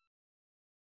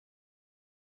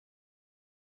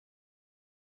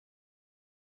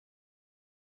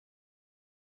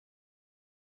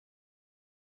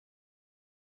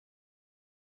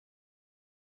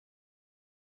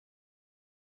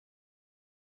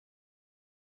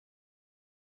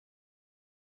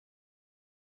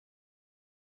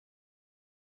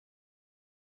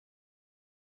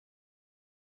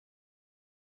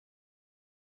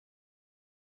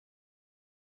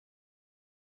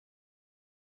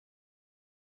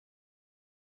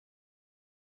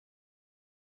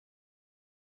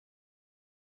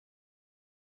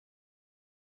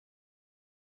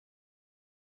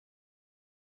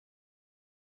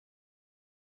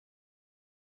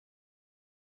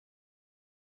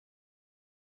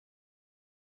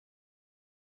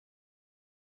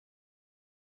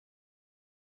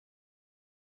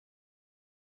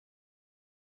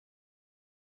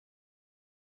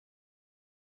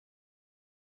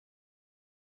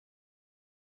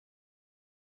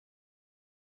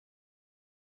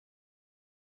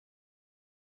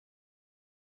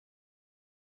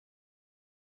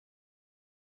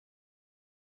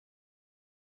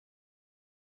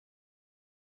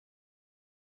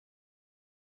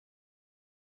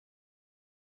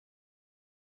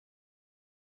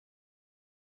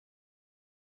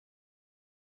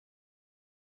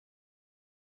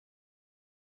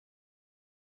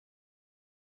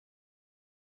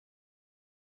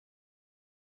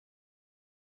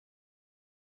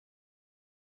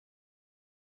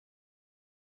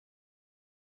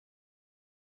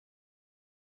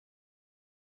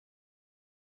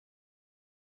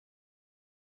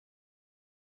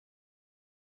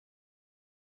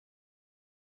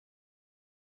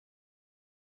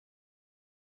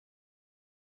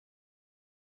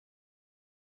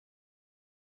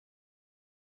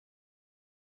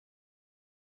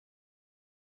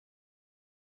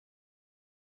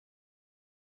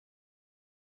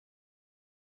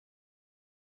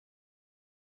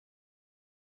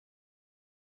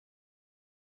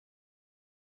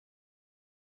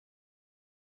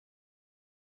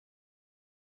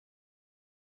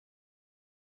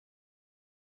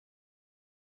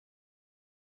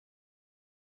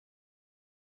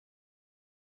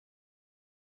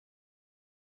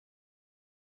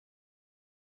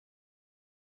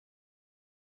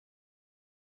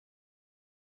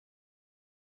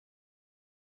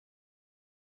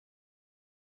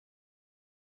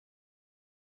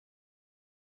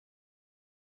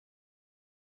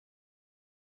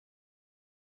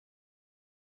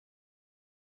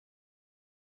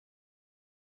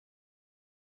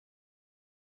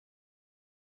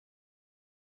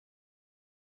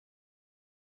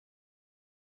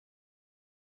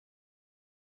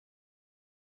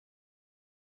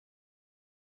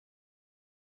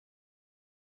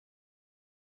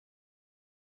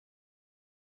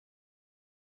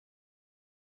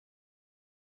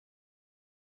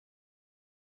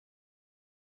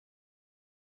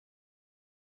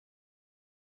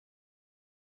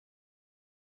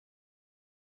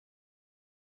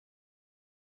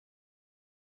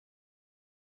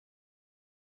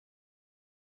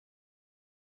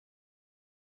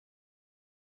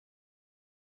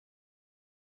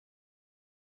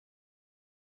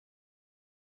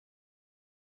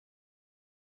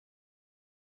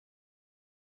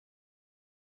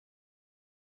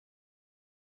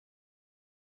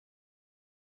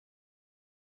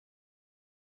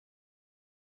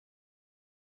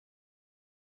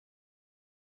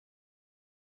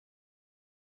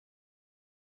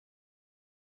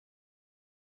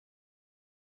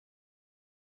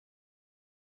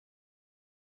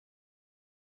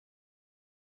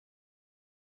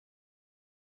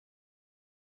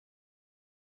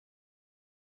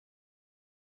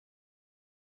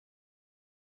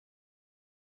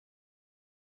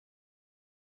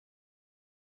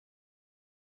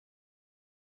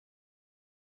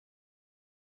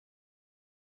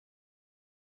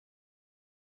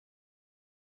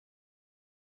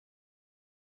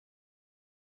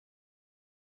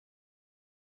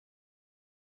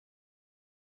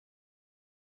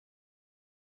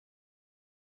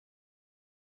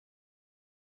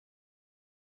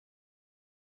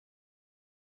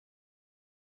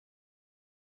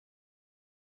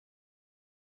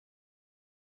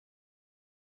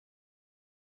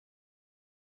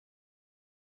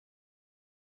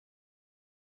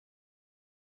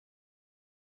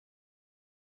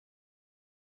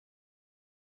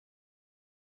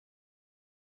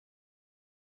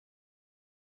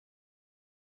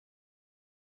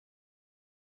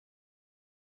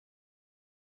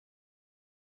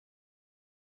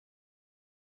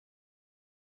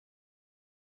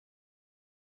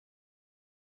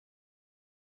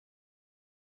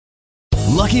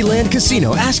 Lucky Land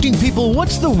Casino, asking people,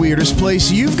 what's the weirdest place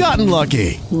you've gotten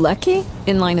lucky? Lucky?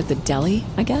 In line at the deli,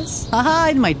 I guess? Aha,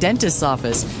 in my dentist's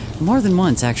office. More than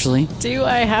once, actually. Do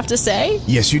I have to say?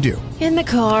 Yes, you do. In the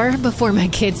car before my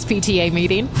kids' PTA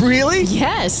meeting. Really?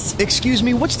 Yes. Excuse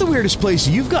me, what's the weirdest place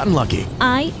you've gotten lucky?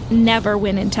 I never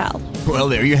win and tell. Well,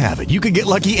 there you have it. You can get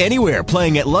lucky anywhere,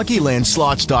 playing at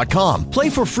LuckyLandSlots.com.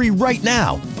 Play for free right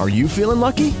now. Are you feeling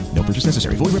lucky? No purchase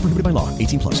necessary. Void where prohibited by law.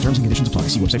 18+. Terms and conditions apply.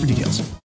 See website for details.